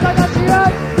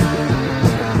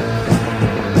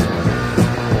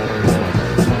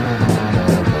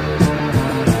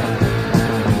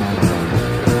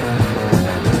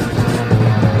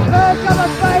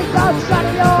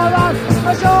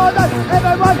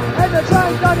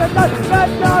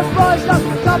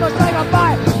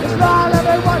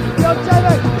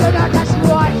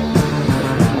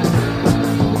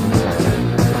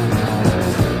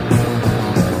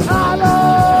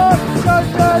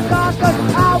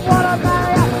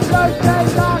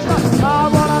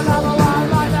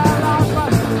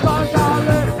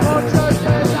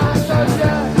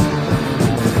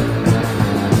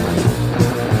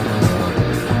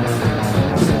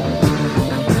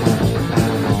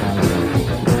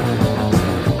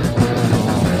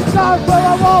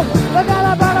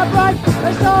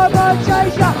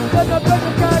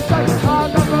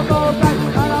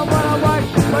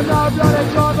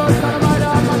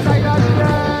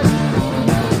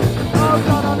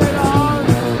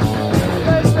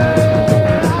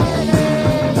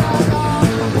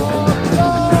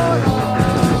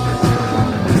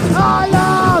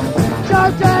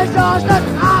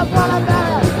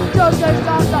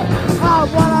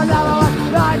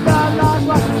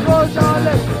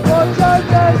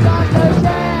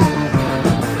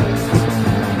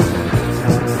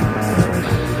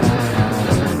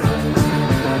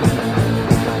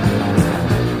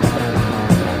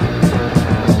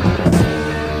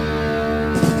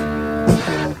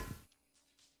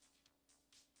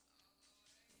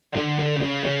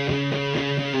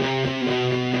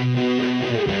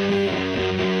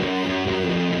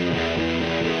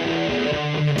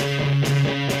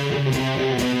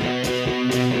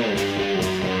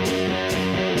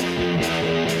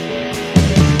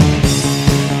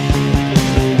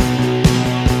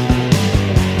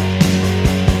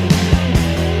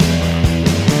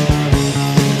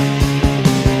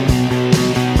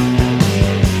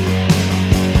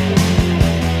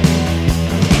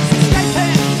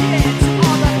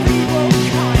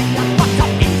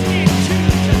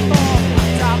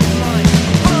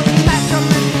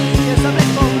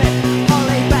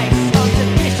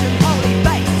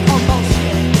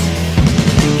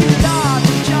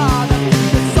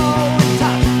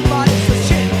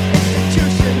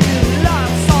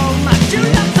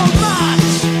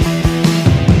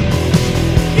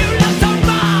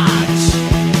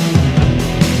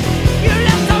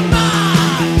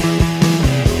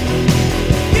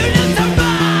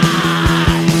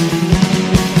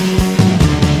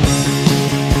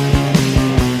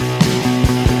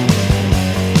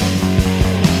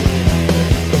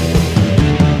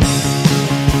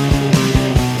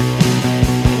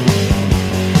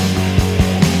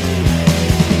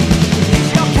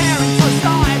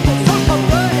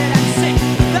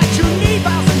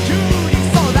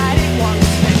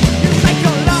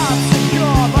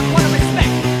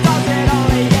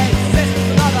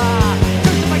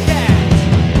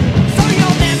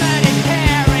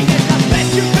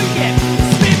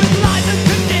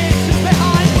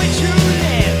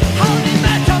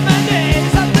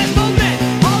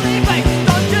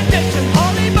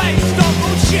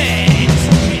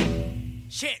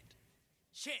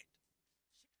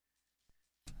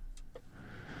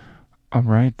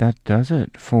 Alright, that does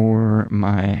it for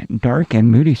my dark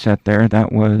and moody set there.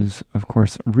 That was, of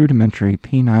course, Rudimentary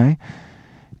Peni,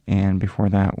 and before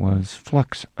that was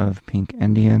Flux of Pink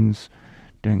Indians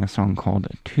doing a song called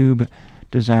Tube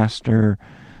Disaster,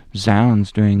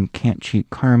 Zounds doing Can't Cheat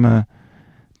Karma,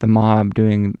 The Mob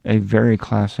doing a very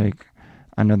classic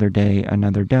Another Day,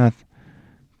 Another Death,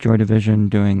 Joy Division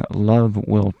doing Love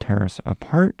Will Tear Us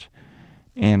Apart,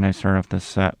 and I start off the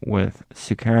set with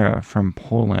Sukera from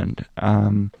Poland. I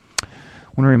want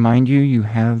to remind you, you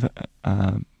have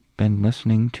been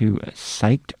listening to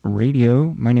Psyched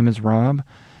Radio. My name is Rob.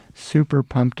 Super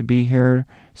pumped to be here.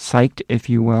 Psyched, if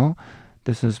you will.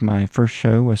 This is my first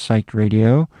show with Psyched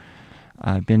Radio.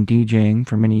 I've been DJing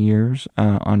for many years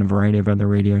on a variety of other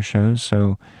radio shows,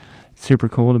 so super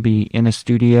cool to be in a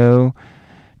studio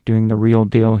doing the real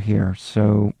deal here.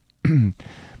 So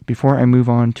before I move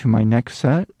on to my next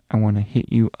set, I want to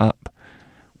hit you up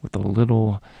with a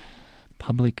little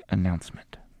public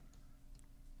announcement.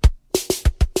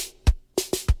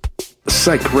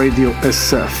 Psych Radio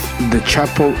SF, The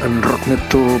Chapel and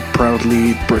Rockneto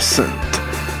proudly present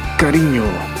Cariño,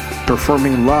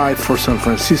 performing live for San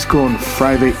Francisco on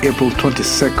Friday, April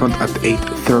 22nd at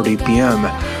 8:30 p.m.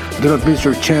 Do not miss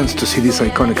your chance to see this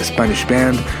iconic Spanish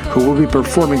band who will be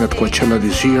performing at Coachella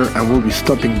this year and will be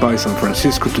stopping by San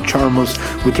Francisco to charm us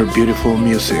with their beautiful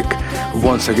music.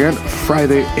 Once again,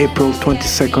 Friday, April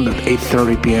 22nd at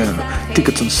 8:30 p.m.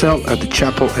 Tickets on sale at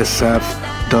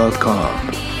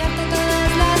thechapelsf.com.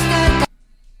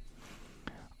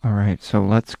 Alright, so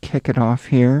let's kick it off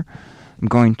here. I'm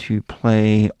going to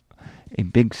play a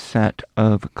big set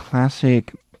of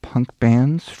classic punk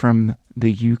bands from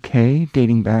the UK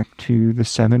dating back to the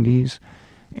 70s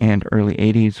and early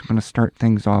 80s. I'm going to start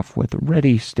things off with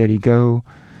Ready, Steady, Go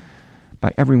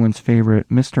by everyone's favorite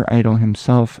Mr. Idol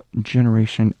himself,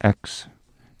 Generation X.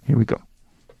 Here we go.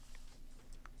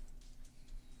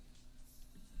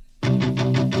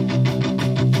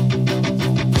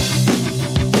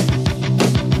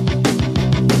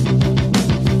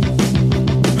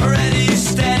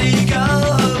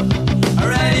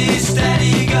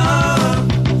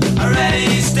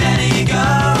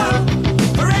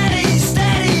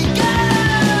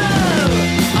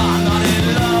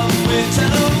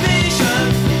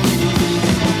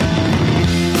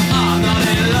 I'm not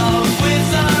in love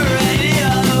with the radio.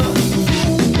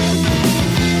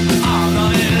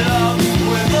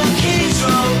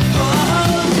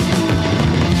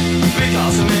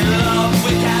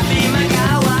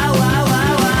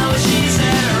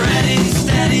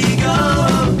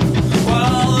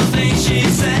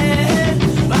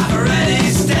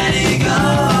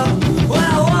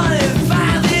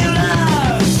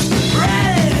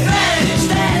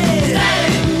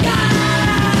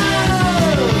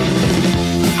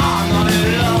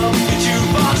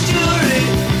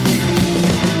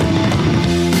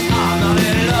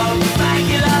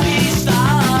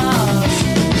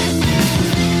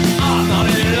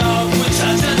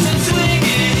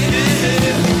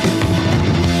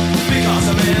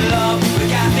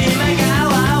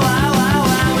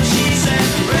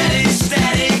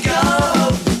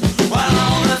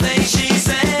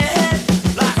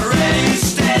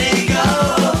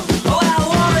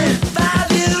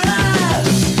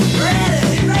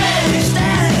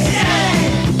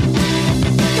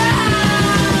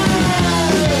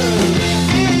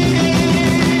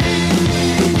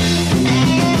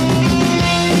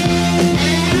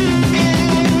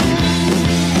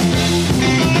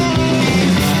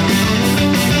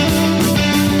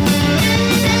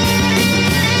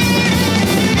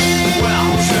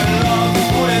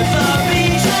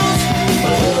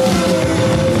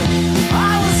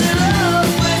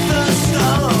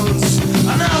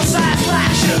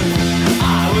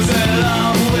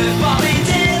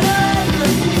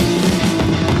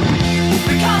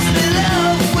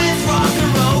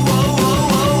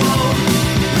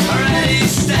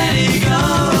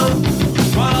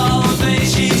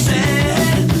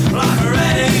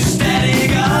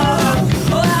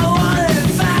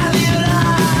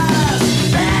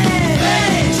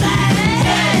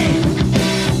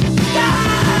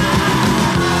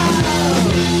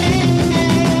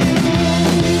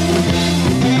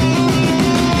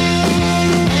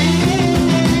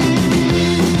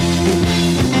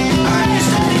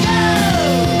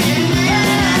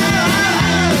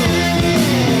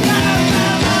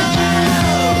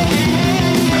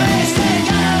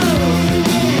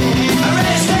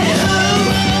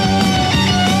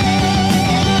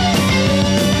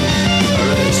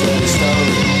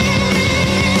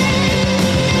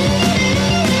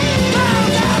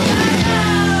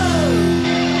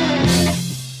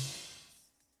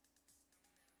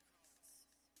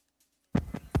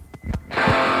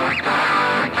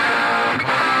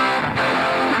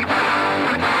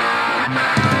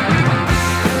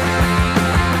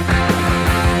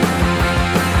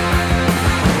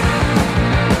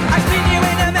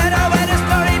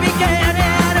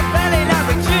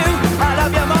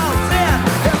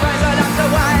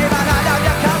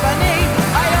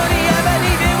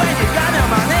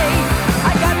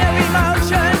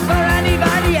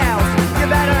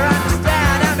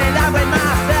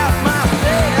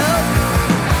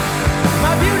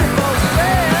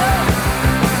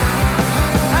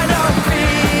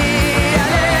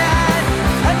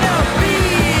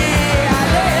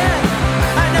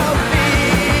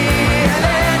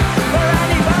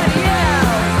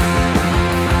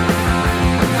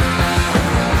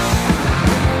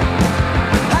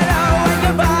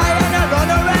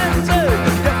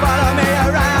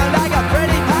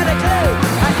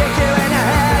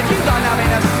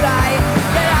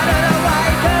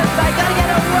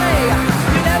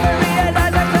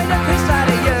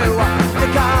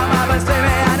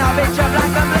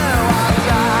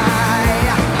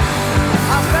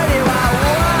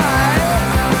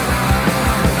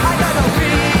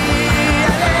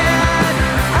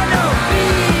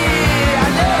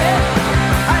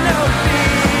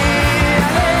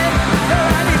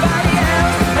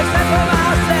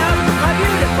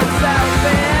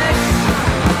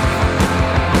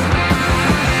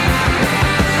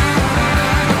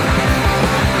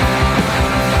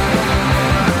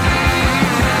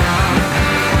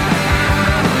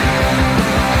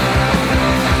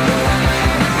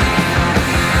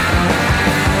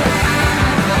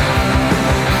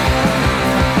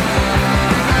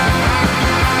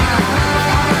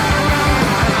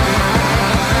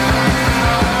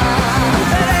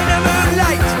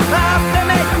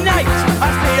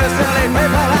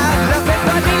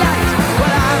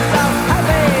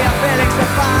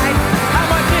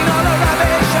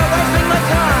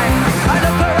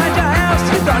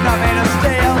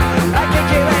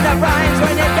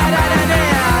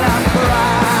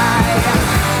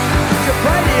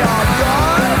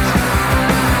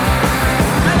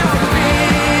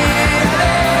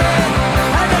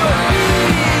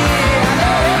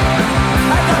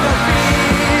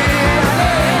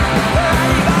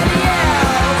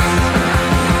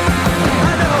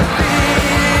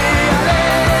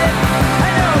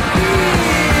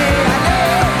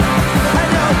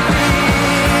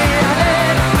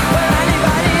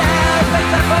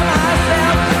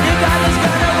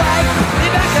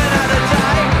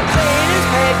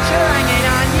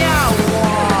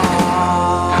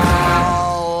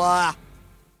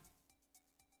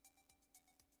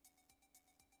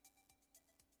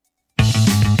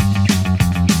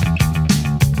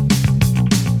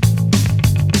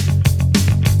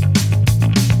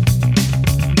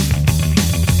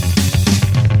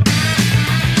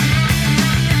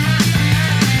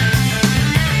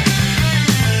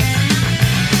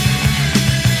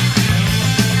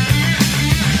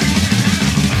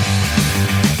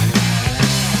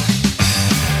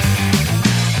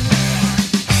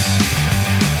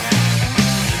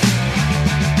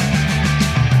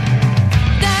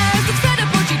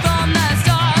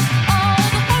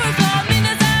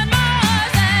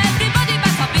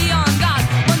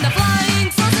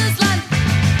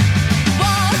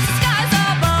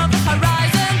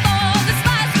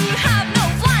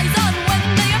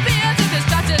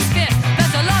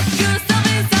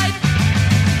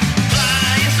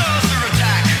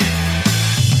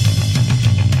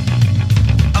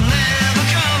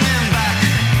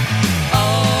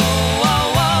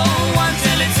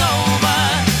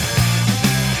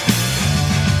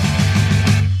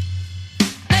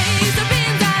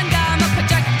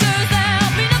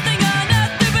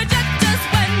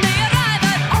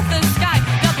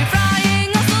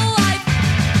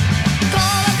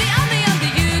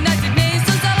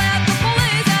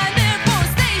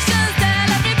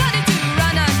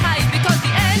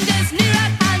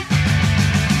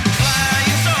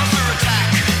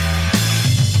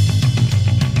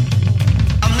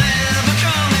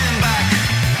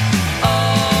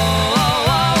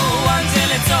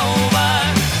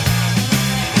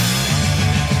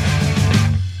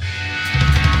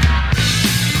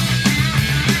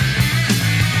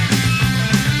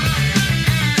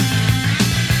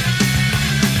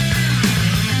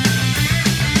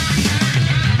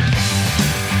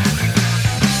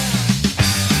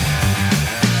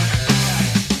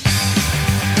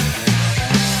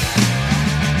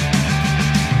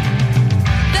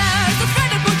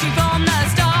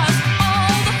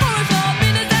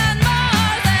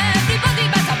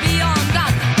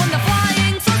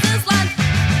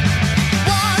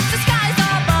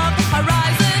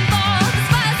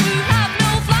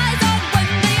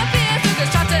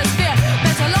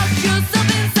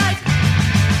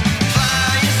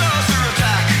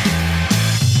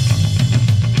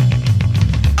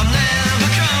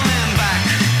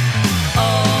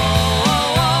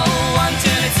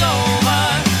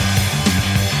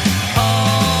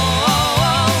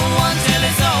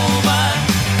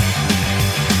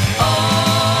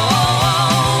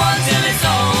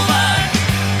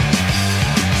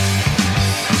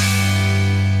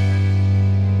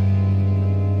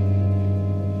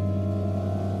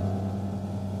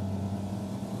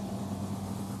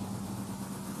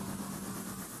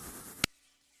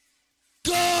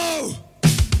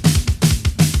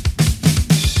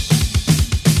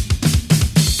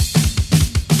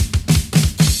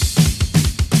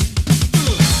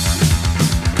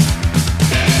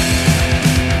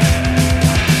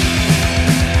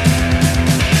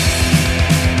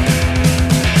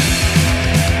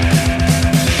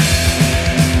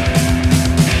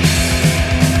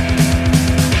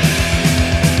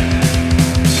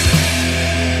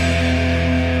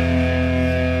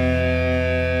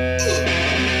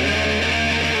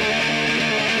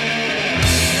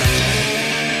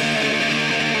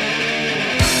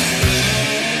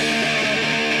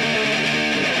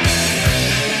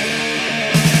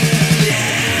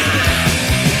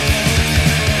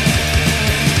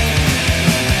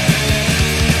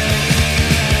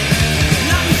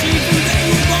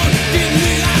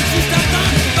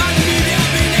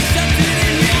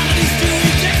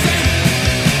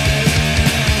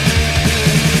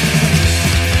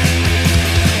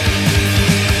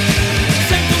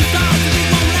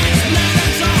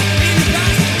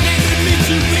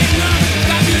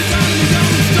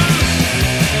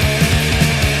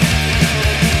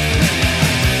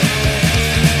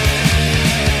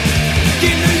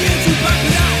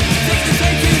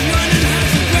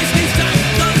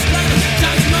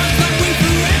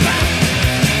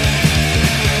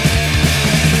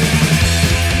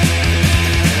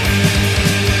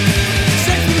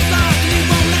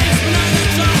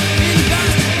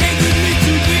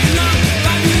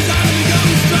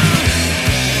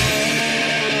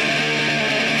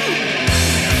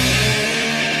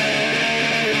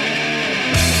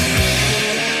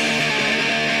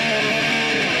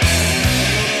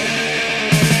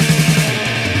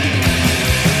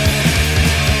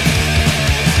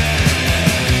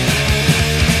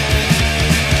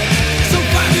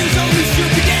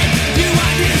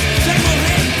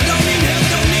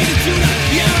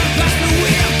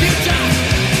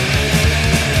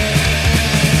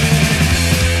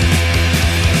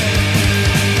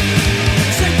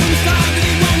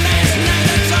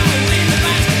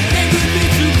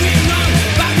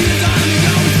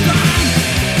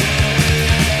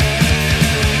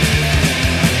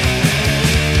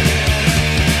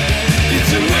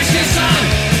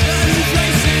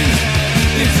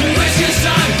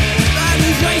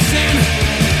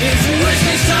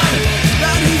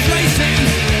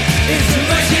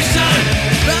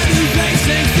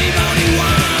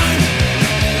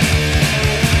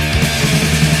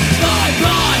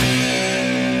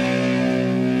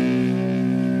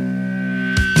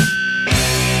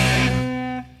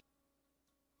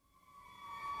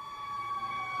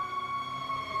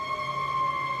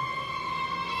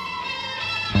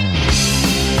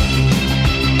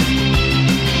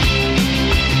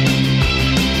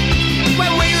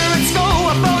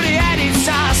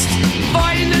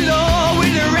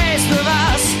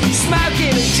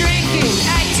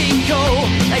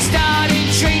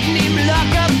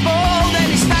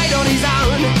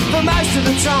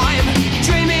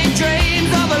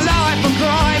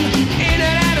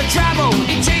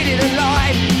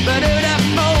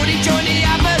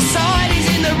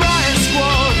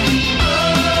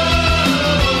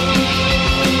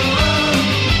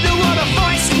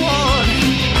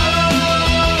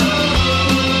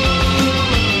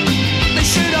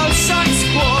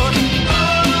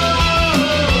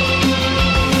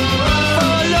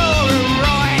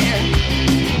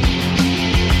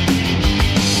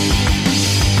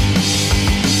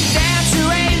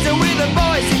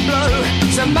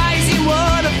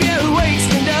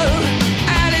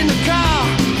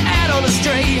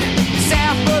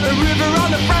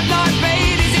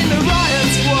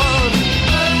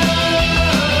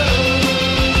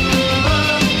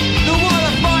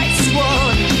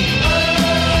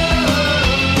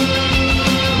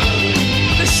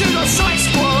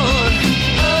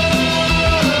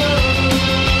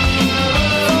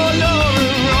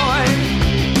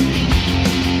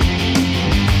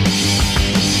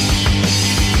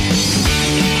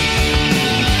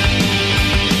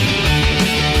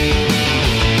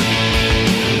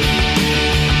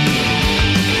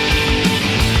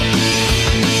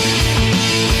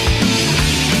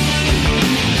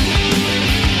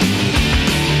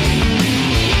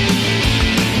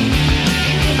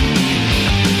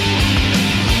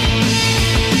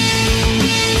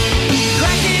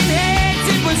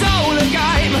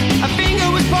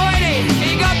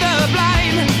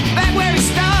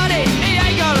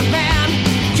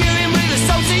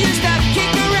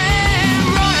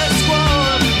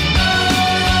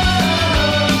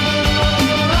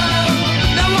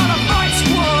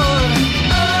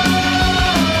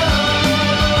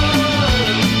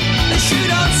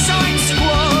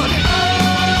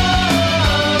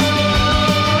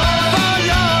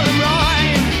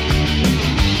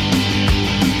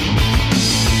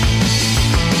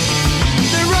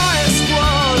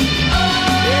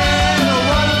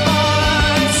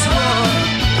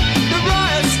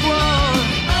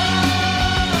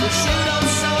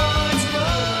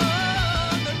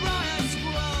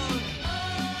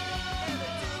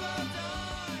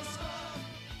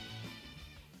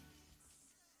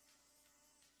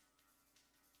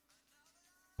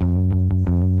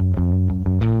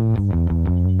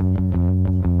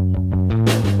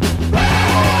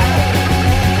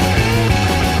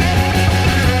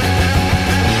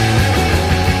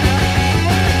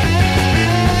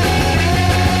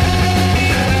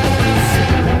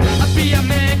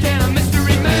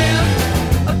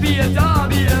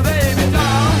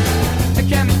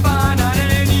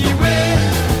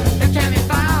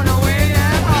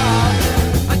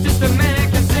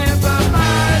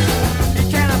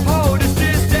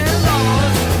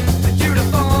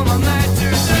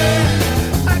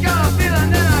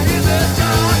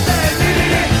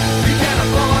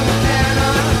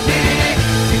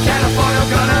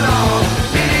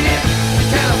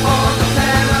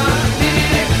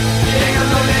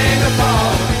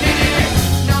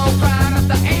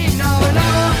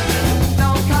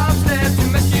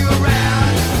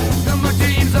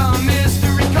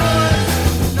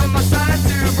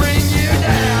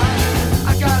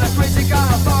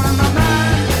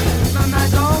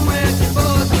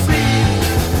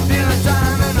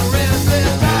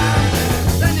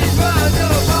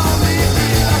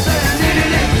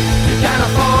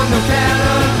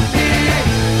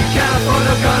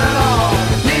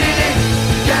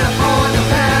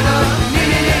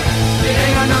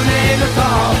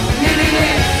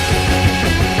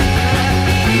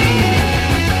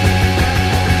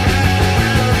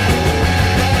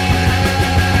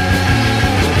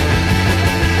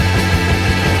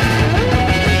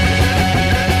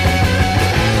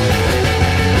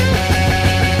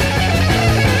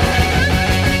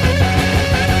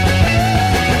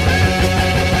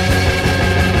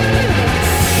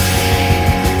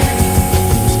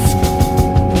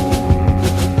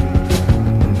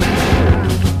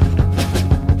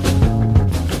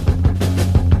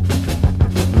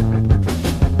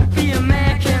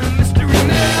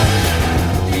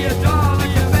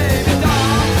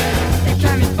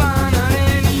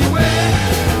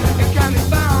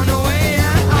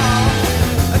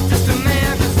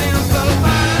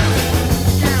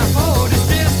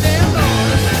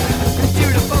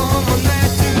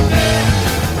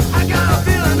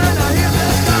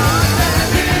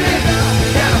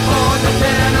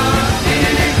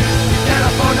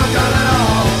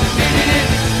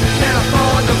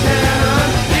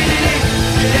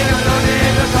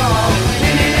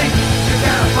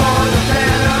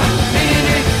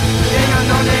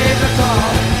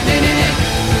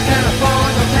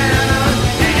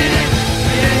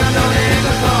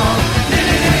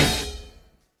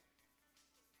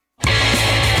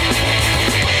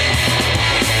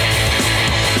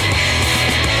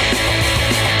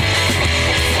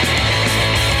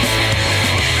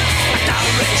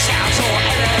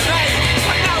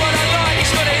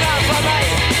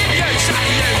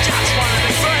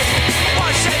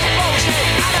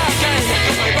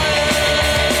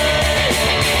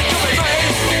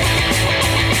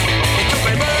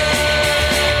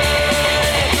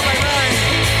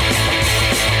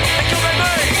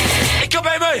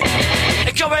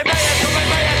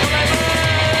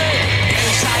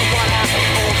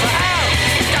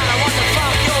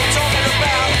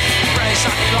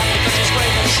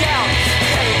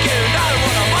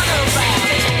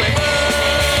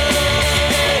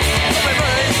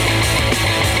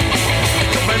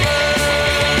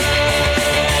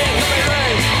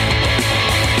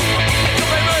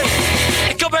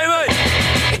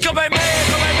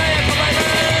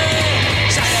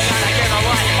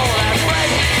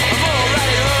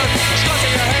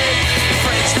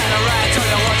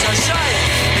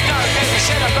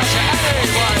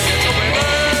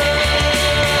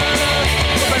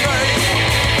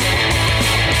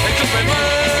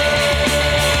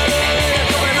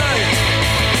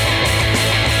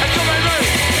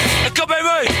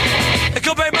 It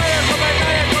could be me, it could be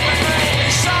me, it could be me.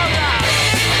 It's so loud.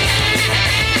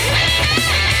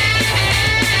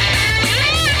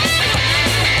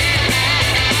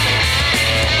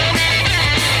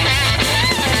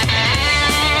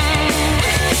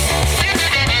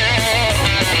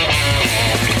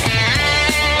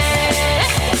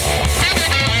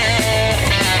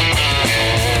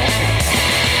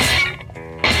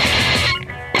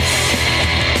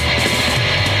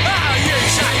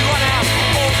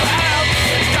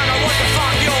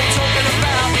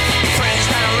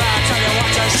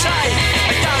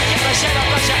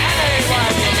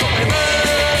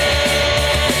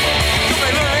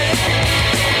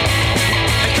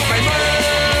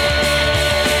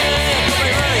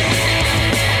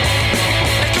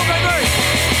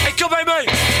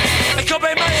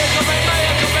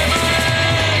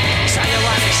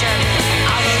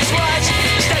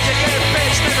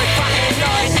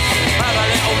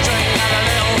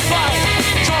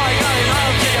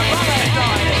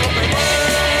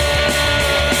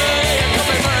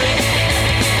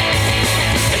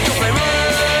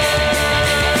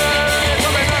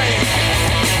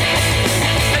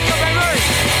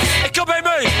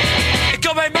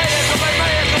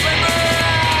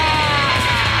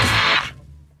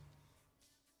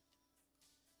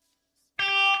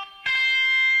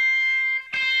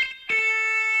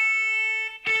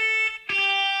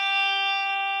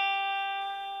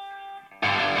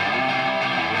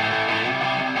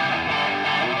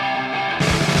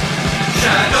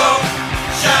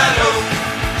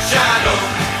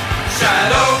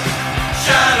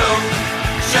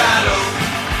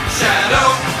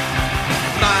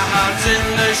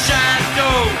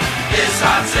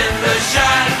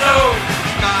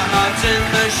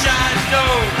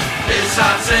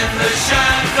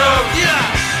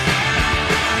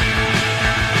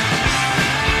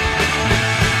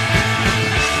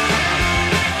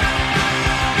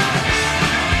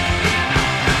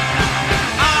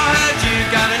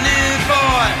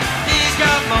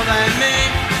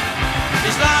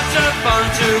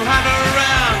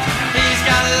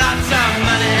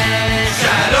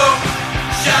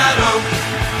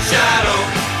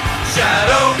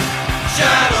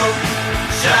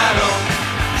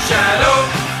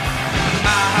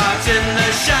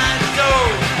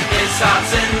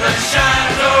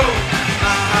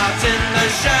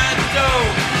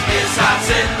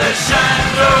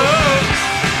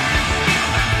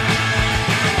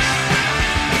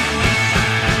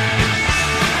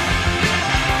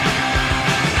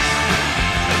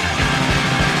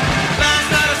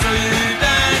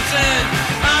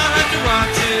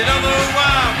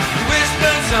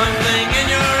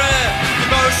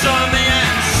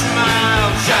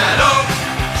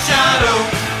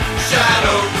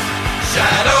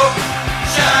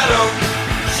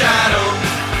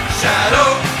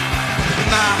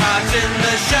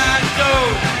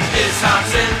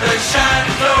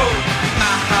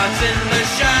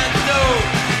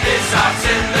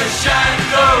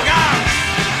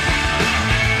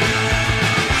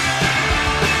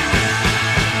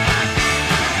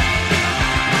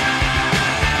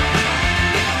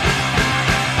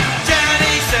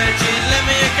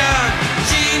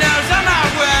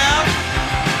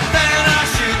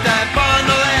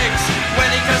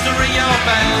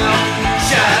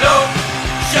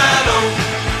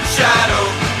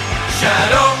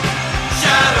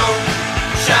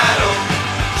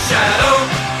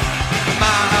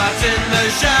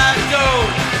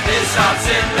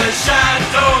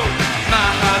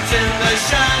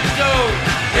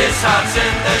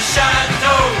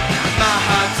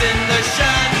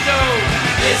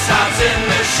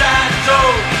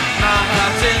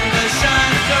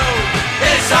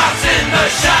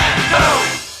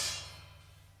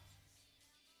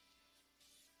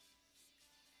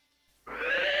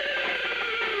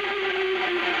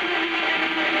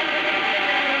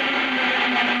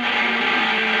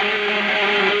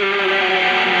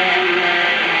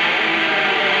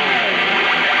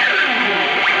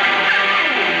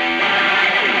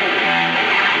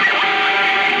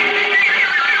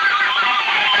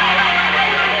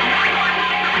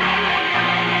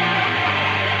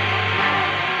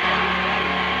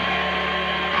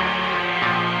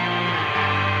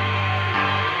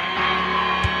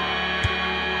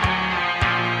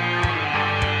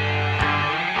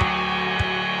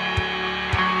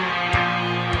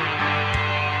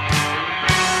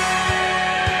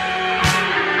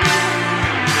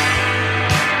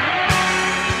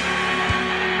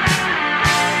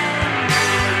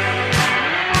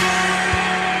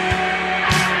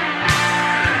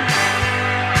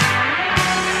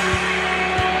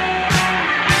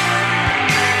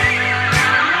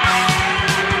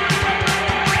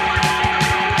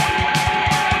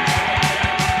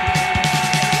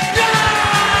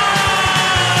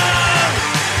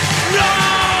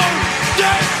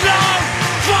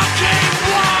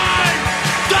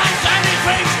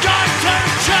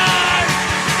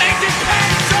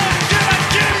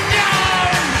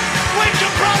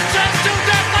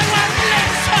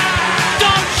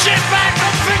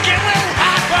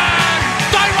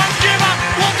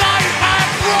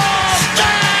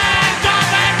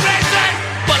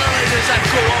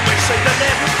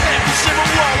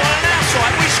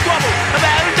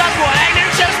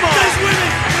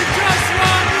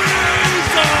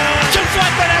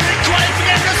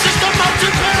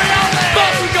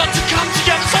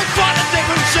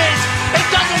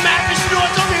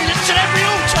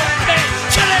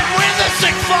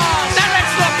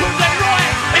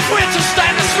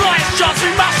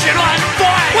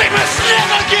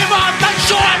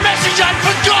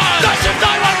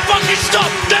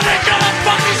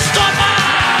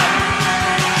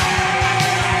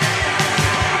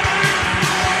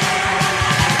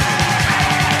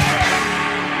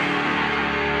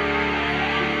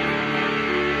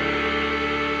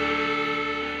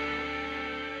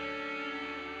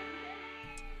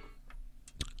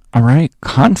 All right,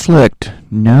 Conflict.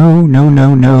 No, no,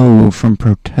 no, no. From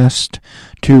Protest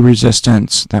to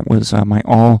Resistance. That was my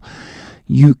all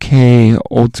UK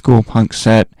old school punk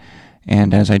set.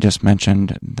 And as I just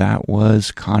mentioned, that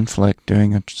was Conflict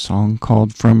doing a song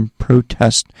called From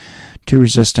Protest to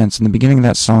Resistance. And the beginning of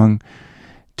that song,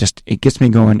 it gets me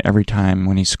going every time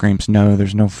when he screams, no,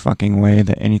 there's no fucking way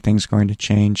that anything's going to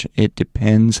change. It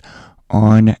depends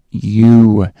on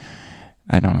you.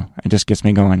 I don't know. It just gets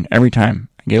me going every time.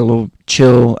 I get a little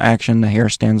chill action. The hair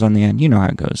stands on the end. You know how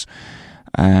it goes.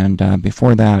 And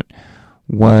before that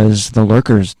was The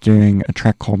Lurkers doing a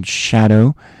track called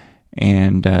Shadow.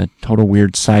 And total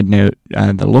weird side note,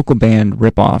 the local band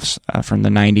Ripoffs from the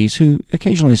 90s, who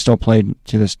occasionally still played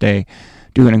to this day,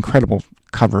 do an incredible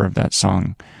cover of that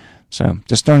song. So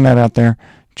just throwing that out there.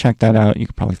 Check that out. You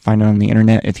can probably find it on the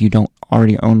internet if you don't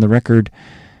already own the record.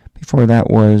 Before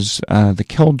that was the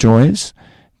Killjoys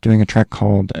doing a track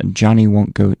called Johnny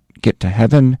Won't Get to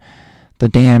Heaven. The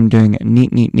Damned doing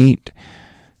Neat, Neat, Neat.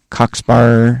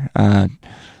 Cockspire.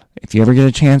 If you ever get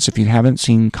a chance, if you haven't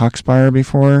seen Cockspire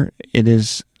before,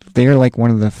 they're like one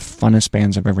of the funnest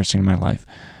bands I've ever seen in my life.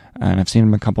 And I've seen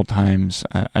them a couple times.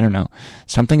 I don't know.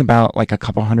 Something about like a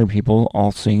couple hundred people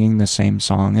all singing the same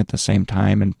song at the same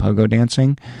time and pogo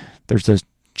dancing. There's this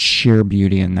sheer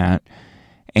beauty in that.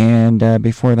 And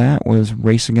before that was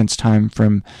Race Against Time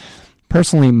from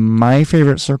personally my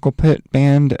favorite Circle Pit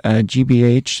band,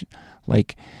 GBH.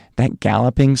 Like that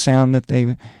galloping sound that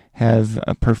they have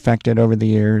perfected over the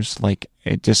years, like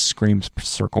it just screams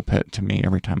Circle Pit to me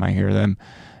every time I hear them.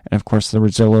 And of course the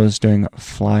Rosillos doing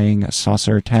Flying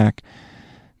Saucer Attack.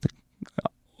 The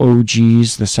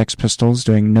OGs, the Sex Pistols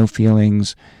doing No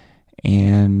Feelings.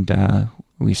 And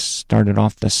we started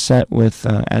off the set with,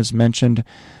 as mentioned,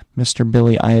 Mr.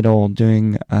 Billy Idol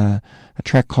doing a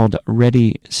track called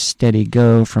Ready, Steady,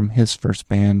 Go from his first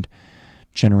band,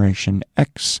 Generation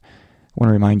X. I want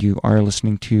to remind you are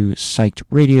listening to Psyched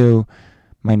Radio.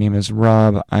 My name is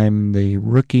Rob. I'm the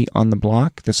rookie on the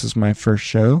block. This is my first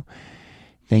show.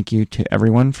 Thank you to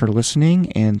everyone for listening,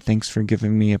 and thanks for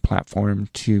giving me a platform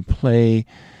to play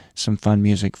some fun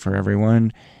music for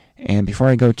everyone. And before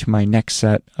I go to my next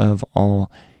set of all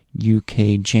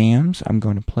UK jams, I'm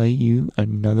going to play you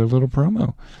another little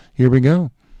promo. Here we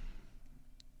go.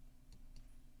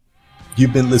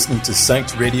 You've been listening to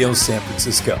Psyched Radio San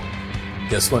Francisco.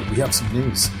 Guess what? We have some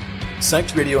news.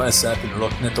 Psyched Radio SF and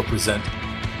Rockneto present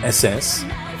SS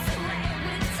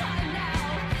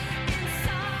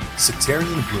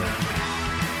Sectarian Bloom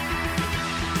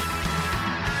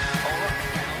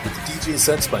with DJ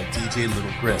sets by DJ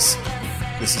Little Chris.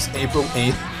 This is April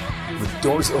 8th with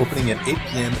doors opening at 8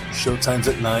 p.m.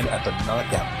 Showtimes at 9 at the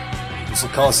Knockout. This will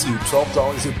cost you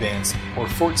 $12 in advance or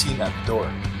 $14 at the door.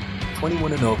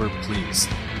 21 and over, please.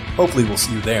 Hopefully we'll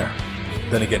see you there.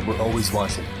 Then again, we're always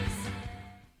watching.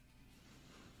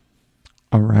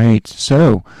 All right,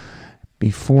 so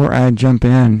before I jump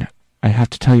in, I have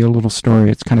to tell you a little story.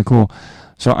 It's kind of cool.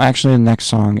 So actually the next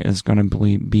song is going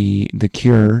to be The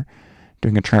Cure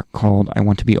doing a track called I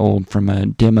Want to Be Old from a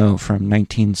demo from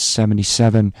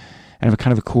 1977. I have a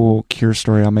kind of a cool Cure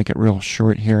story. I'll make it real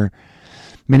short here.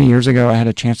 Many years ago, I had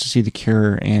a chance to see The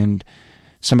Cure, and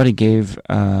somebody gave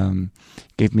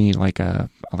me like a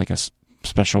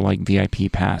special like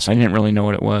VIP pass. I didn't really know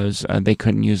what it was. They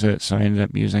couldn't use it, so I ended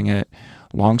up using it.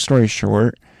 Long story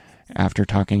short, after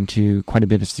talking to quite a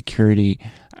bit of security,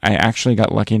 I actually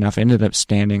got lucky enough, ended up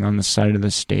standing on the side of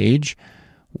the stage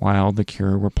while The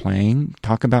Cure were playing.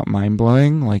 Talk about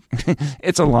mind-blowing. Like,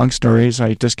 it's a long story, so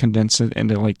I just condensed it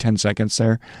into like 10 seconds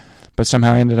there. But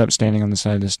somehow I ended up standing on the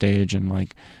side of the stage, and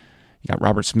like, you got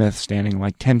Robert Smith standing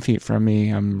like 10 feet from me.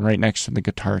 I'm right next to the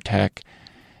guitar tech,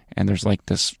 and there's like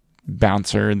this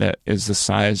bouncer that is the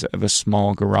size of a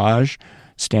small garage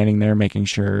standing there making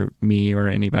sure me or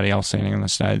anybody else standing on the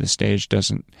side of the stage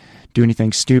doesn't do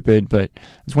anything stupid. But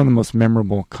it's one of the most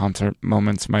memorable concert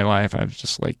moments of my life. I was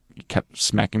just like, kept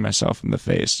smacking myself in the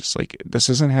face, just like, this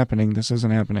isn't happening.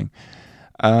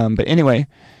 But anyway,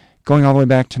 going all the way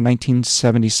back to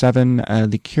 1977,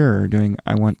 The Cure doing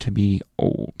I Want to Be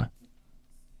Old.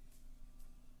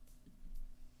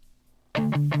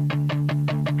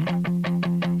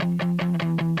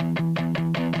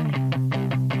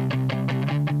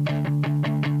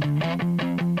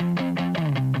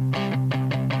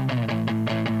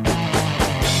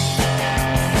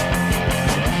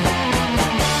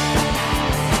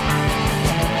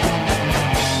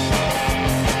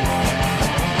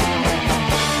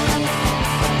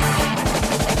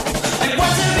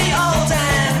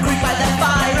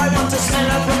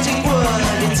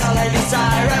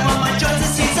 I want my joints to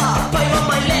seize up, I want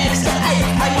my legs to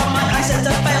ache, I want my eyes to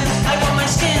fail, I want my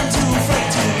skin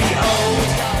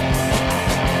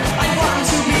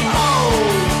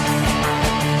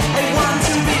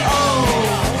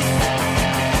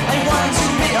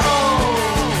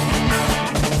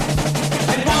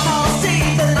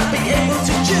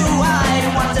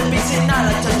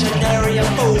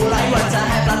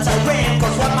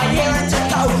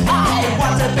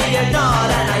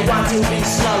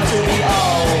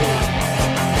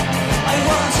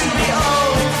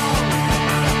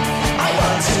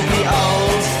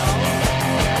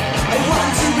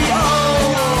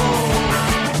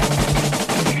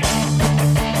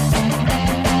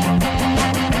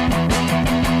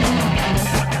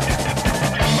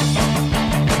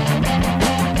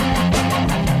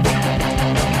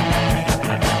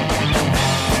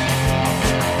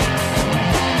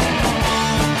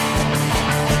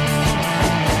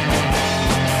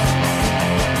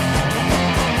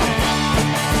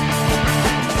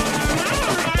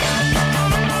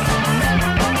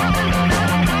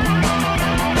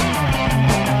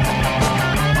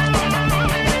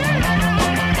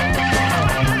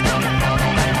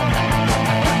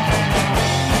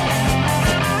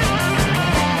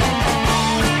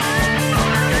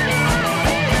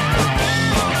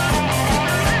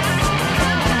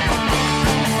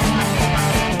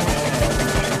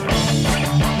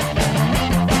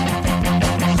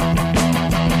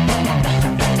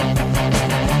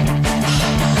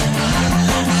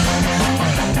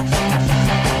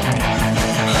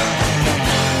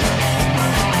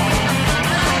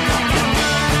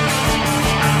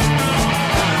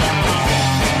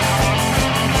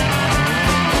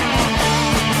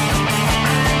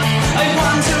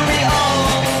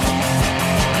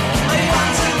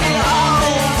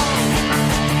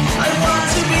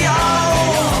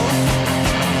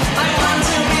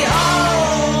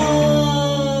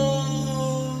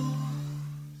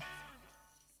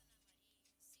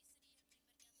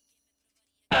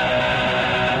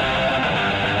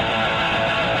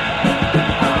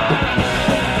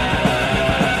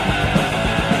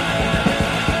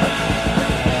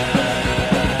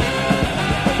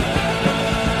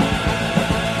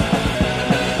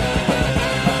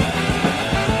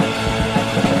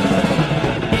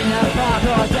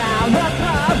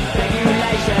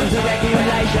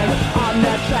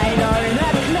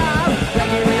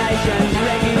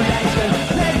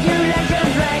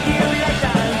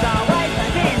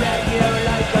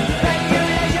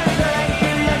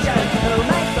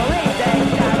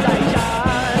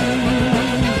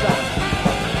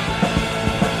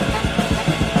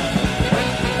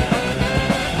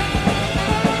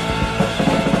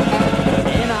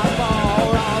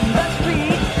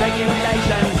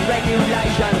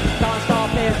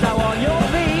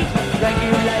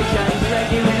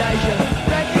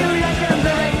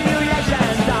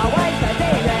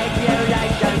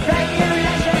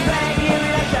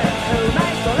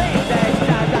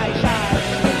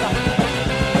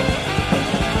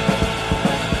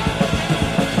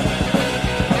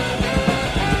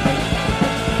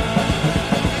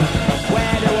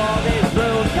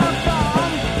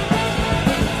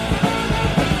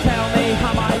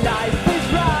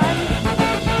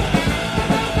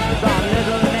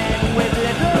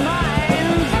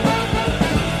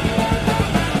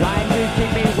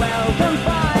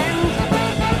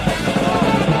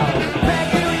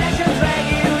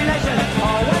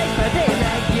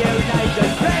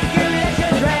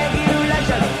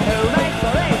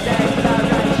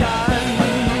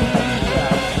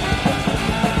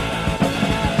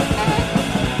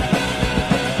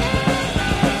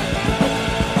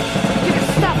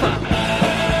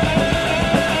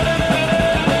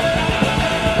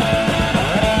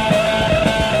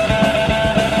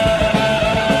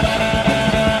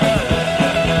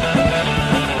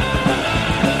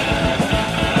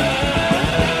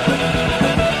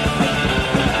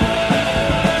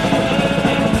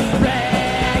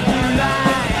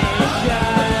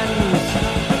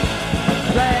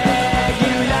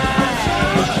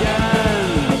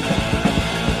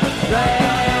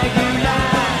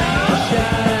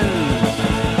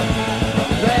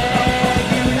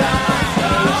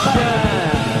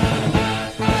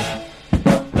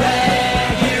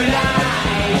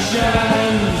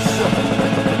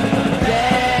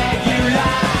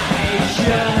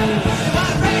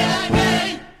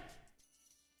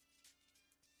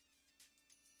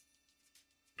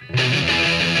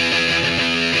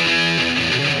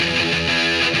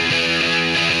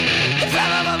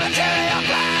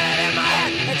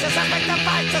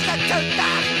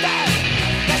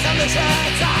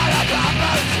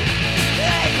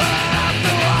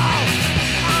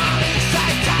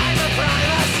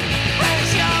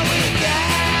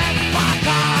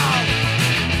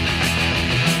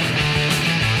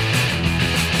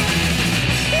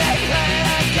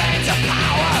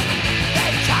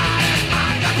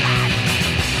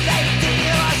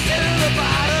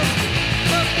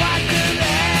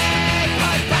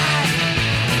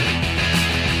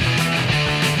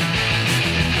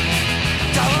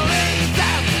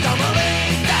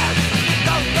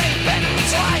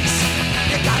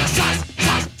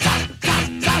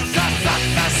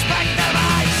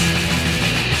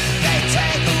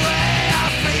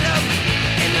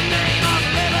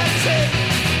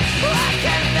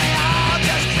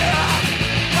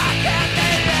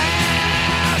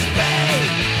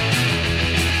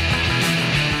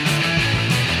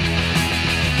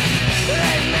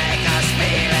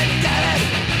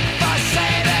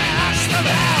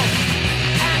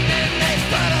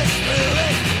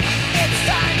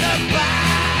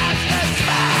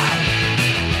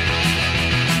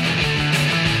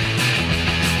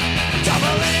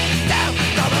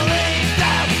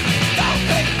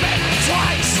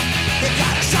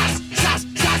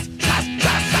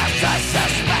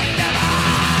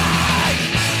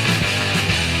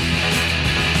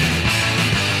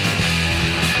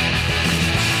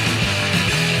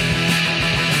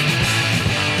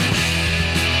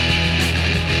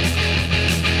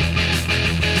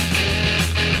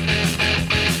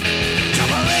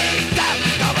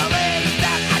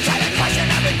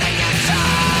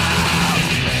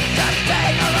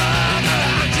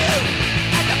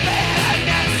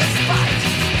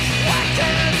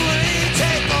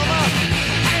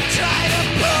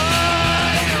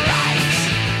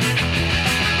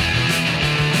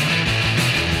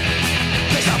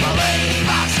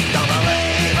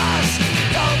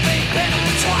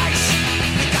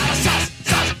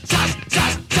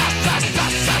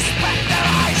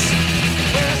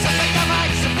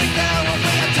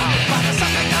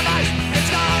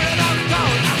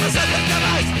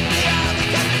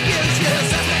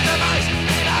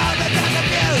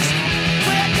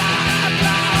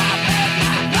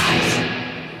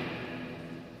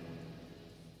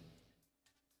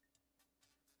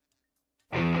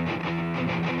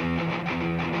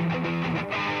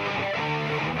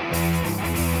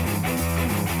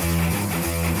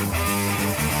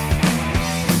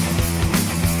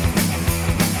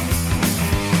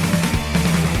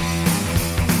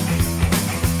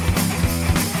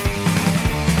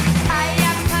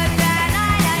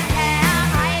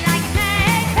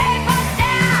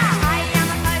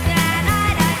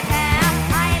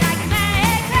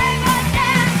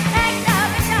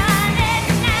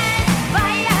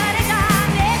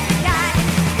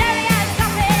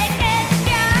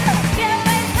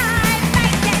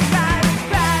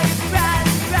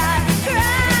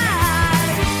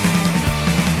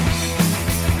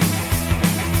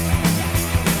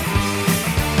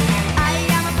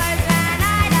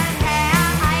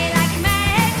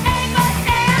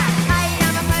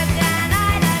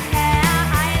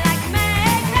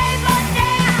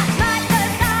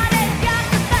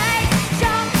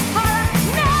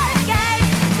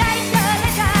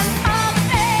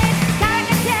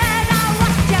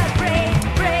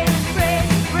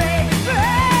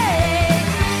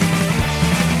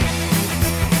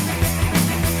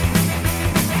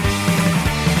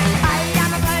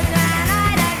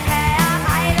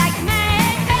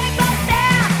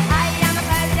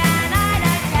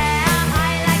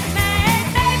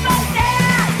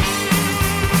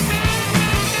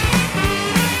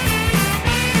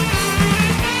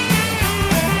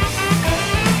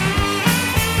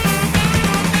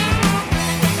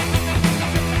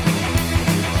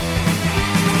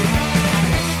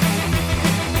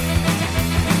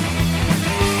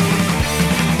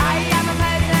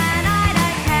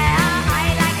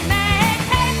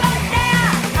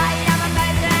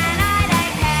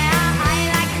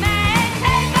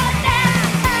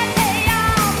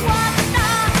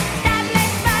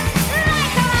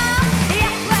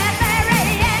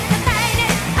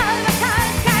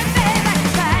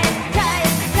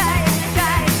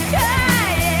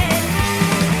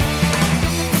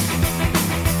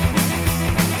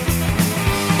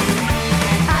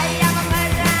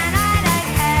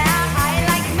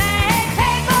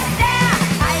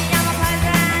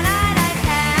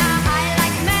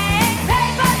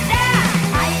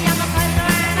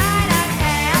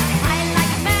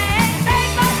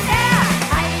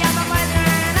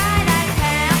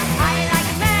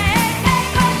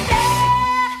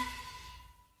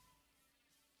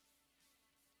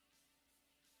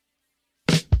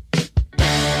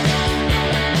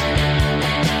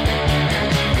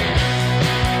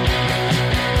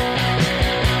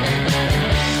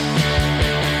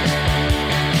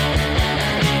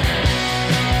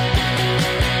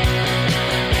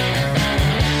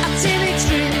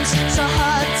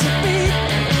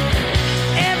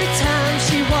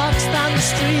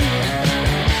street.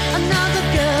 Another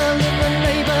girl in the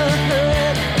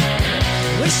neighborhood.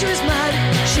 Wish she was mine,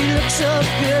 she looks so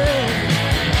good.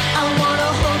 I wanna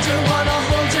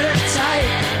hold her tight.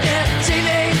 Get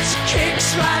teenage kicks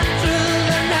right through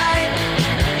the night.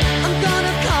 I'm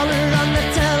gonna call her on the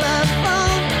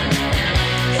telephone.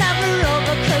 Have her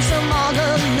over 'cause I'm all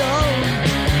alone.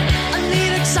 I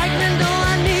need excitement, oh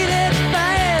I need it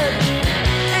bad.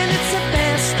 And it's the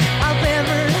best I've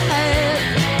ever had.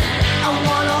 I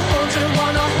wanna hold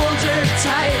her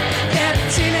tight. Get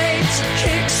teenage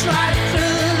kicks right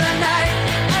through the night.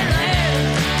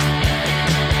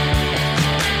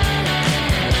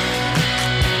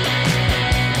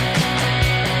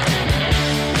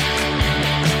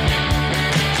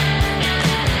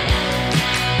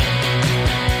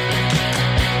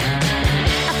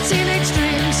 Teenage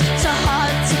dreams so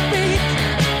hard to beat.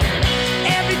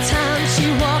 Every time she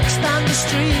walks down the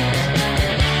street,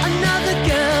 another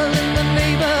girl in the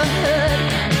neighborhood.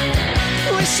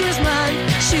 Wish she was mine,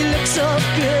 she looks so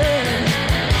good.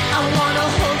 I wanna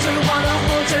hold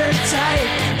her tight.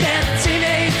 Get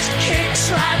teenage kicks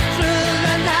right through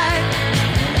the night.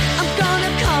 I'm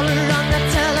gonna call her on the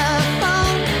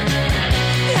telephone.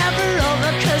 Have her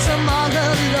over 'cause I'm all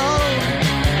alone.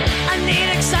 I need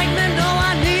excitement, oh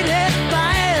I need it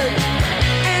bad.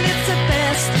 And it's the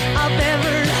best I've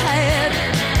ever had.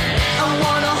 I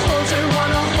wanna hold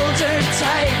her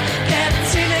tight. Get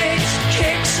teenage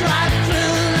kicks right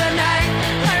through the night.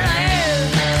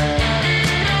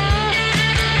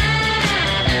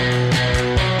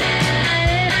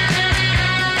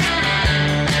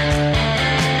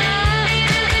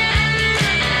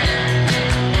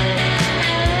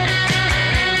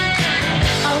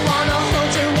 I wanna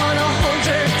hold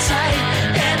her tight.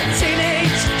 Get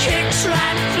teenage kicks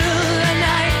right through the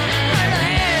night.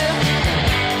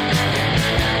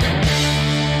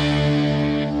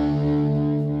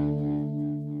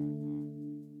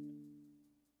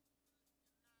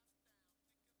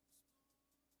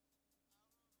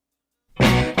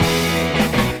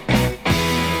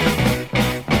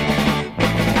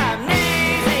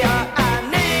 Amnesia,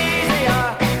 amnesia,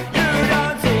 you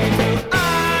don't seem to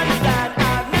understand.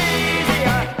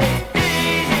 Amnesia, it's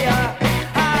easier.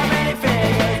 How many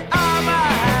fingers on my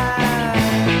hand?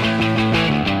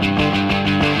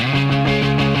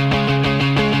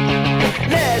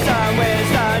 Listen,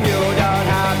 Winston, you don't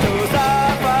have to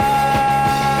suffer.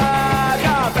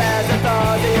 Confess the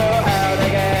thoughts you held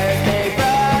against me,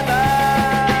 brother.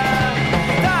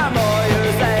 The more you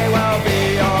say will be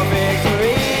your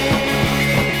victory,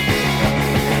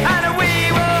 and we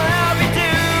will help you to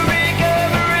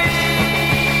recovery.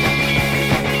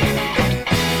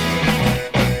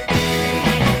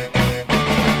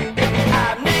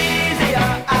 Amnesia,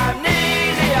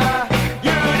 amnesia,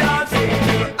 you don't seem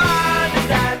to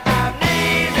understand.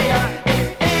 Amnesia is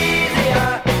easier.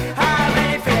 How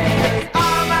many fingers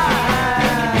on my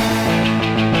hand?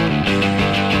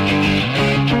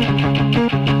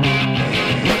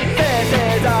 This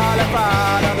is all a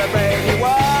part of the brave new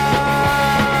world,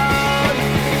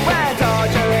 where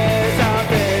torture is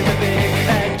something to be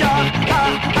enjoyed.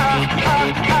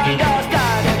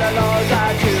 Understanding the laws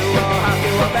that you will have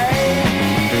to obey.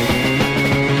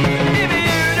 If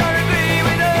you don't agree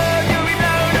with us, you'll be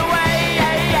blown away.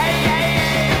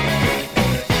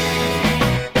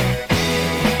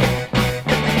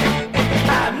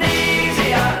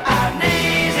 Amnesia,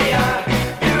 amnesia,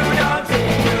 you don't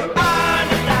seem to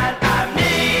understand.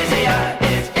 Amnesia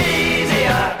is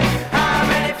easier. How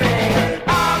many fingers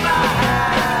on my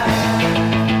hand?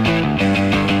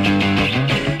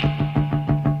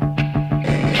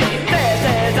 This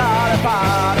is all a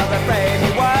part of the brave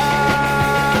new world,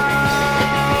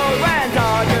 when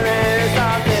torture is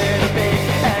something to be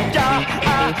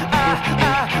enjoyed.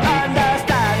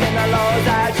 Understanding the laws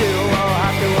that you will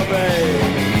have to obey.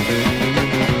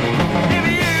 If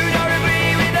you don't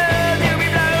agree with us, you'll be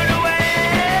blown away.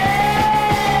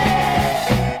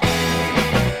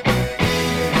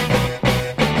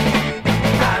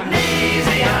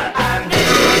 Amnesia,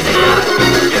 amnesia,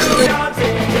 you don't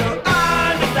seem to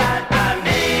understand.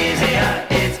 Amnesia,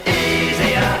 it's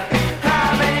easier. How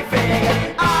many fingers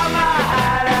on my hand?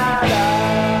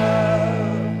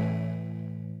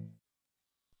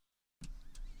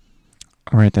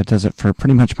 Alright, that does it for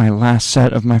pretty much my last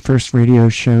set of my first radio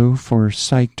show for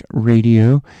Psyched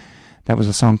Radio. That was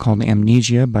a song called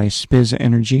Amnesia by Spiz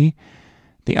Energy.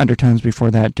 The Undertones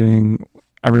before that doing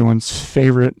everyone's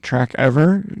favorite track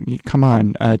ever. Come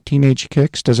on, Teenage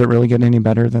Kicks, does it really get any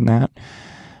better than that?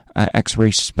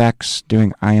 X-Ray Specs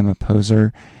doing I Am a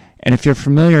Poser. And if you're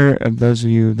familiar, of those of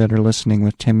you that are listening,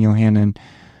 with Tim Yohannan,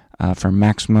 for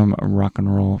Maximum Rock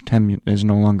and Roll. Tim is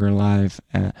no longer alive.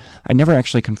 I never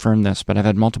actually confirmed this, but I've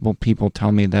had multiple people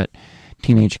tell me that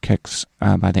Teenage Kicks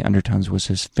by the Undertones was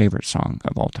his favorite song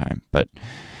of all time. But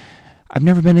I've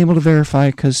never been able to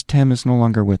verify because Tim is no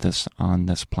longer with us on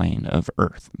this plane of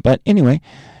Earth. But anyway,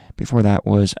 before that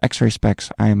was X-Ray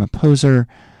Specs, I Am a Poser,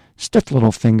 Stiff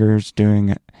Little Fingers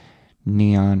doing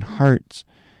Neon Hearts.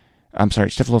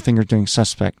 Stiff Little Fingers doing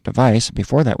Suspect Device.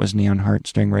 Before that was Neon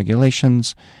Hearts doing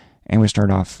Regulations. And we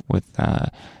start off with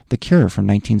The Cure from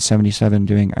 1977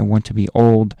 doing I Want to Be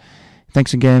Old.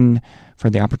 Thanks again for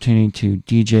the opportunity to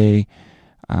DJ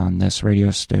on this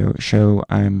radio show.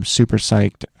 I'm super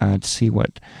psyched to see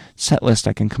what set list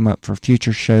I can come up for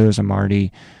future shows. I'm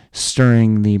already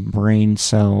stirring the brain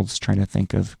cells trying to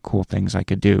think of cool things I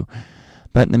could do.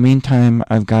 But in the meantime,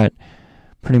 I've got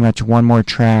pretty much one more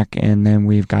track, and then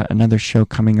we've got another show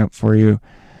coming up for you.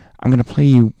 I'm going to play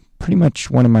you pretty much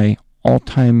one of my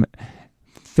all-time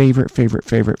favorite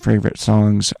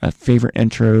songs, favorite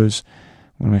intros,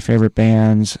 one of my favorite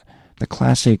bands, the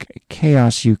classic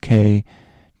Chaos UK,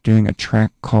 doing a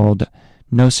track called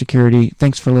No Security.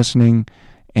 Thanks for listening,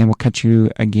 and we'll catch you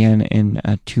again in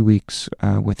 2 weeks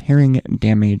with Hearing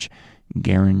Damage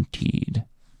Guaranteed.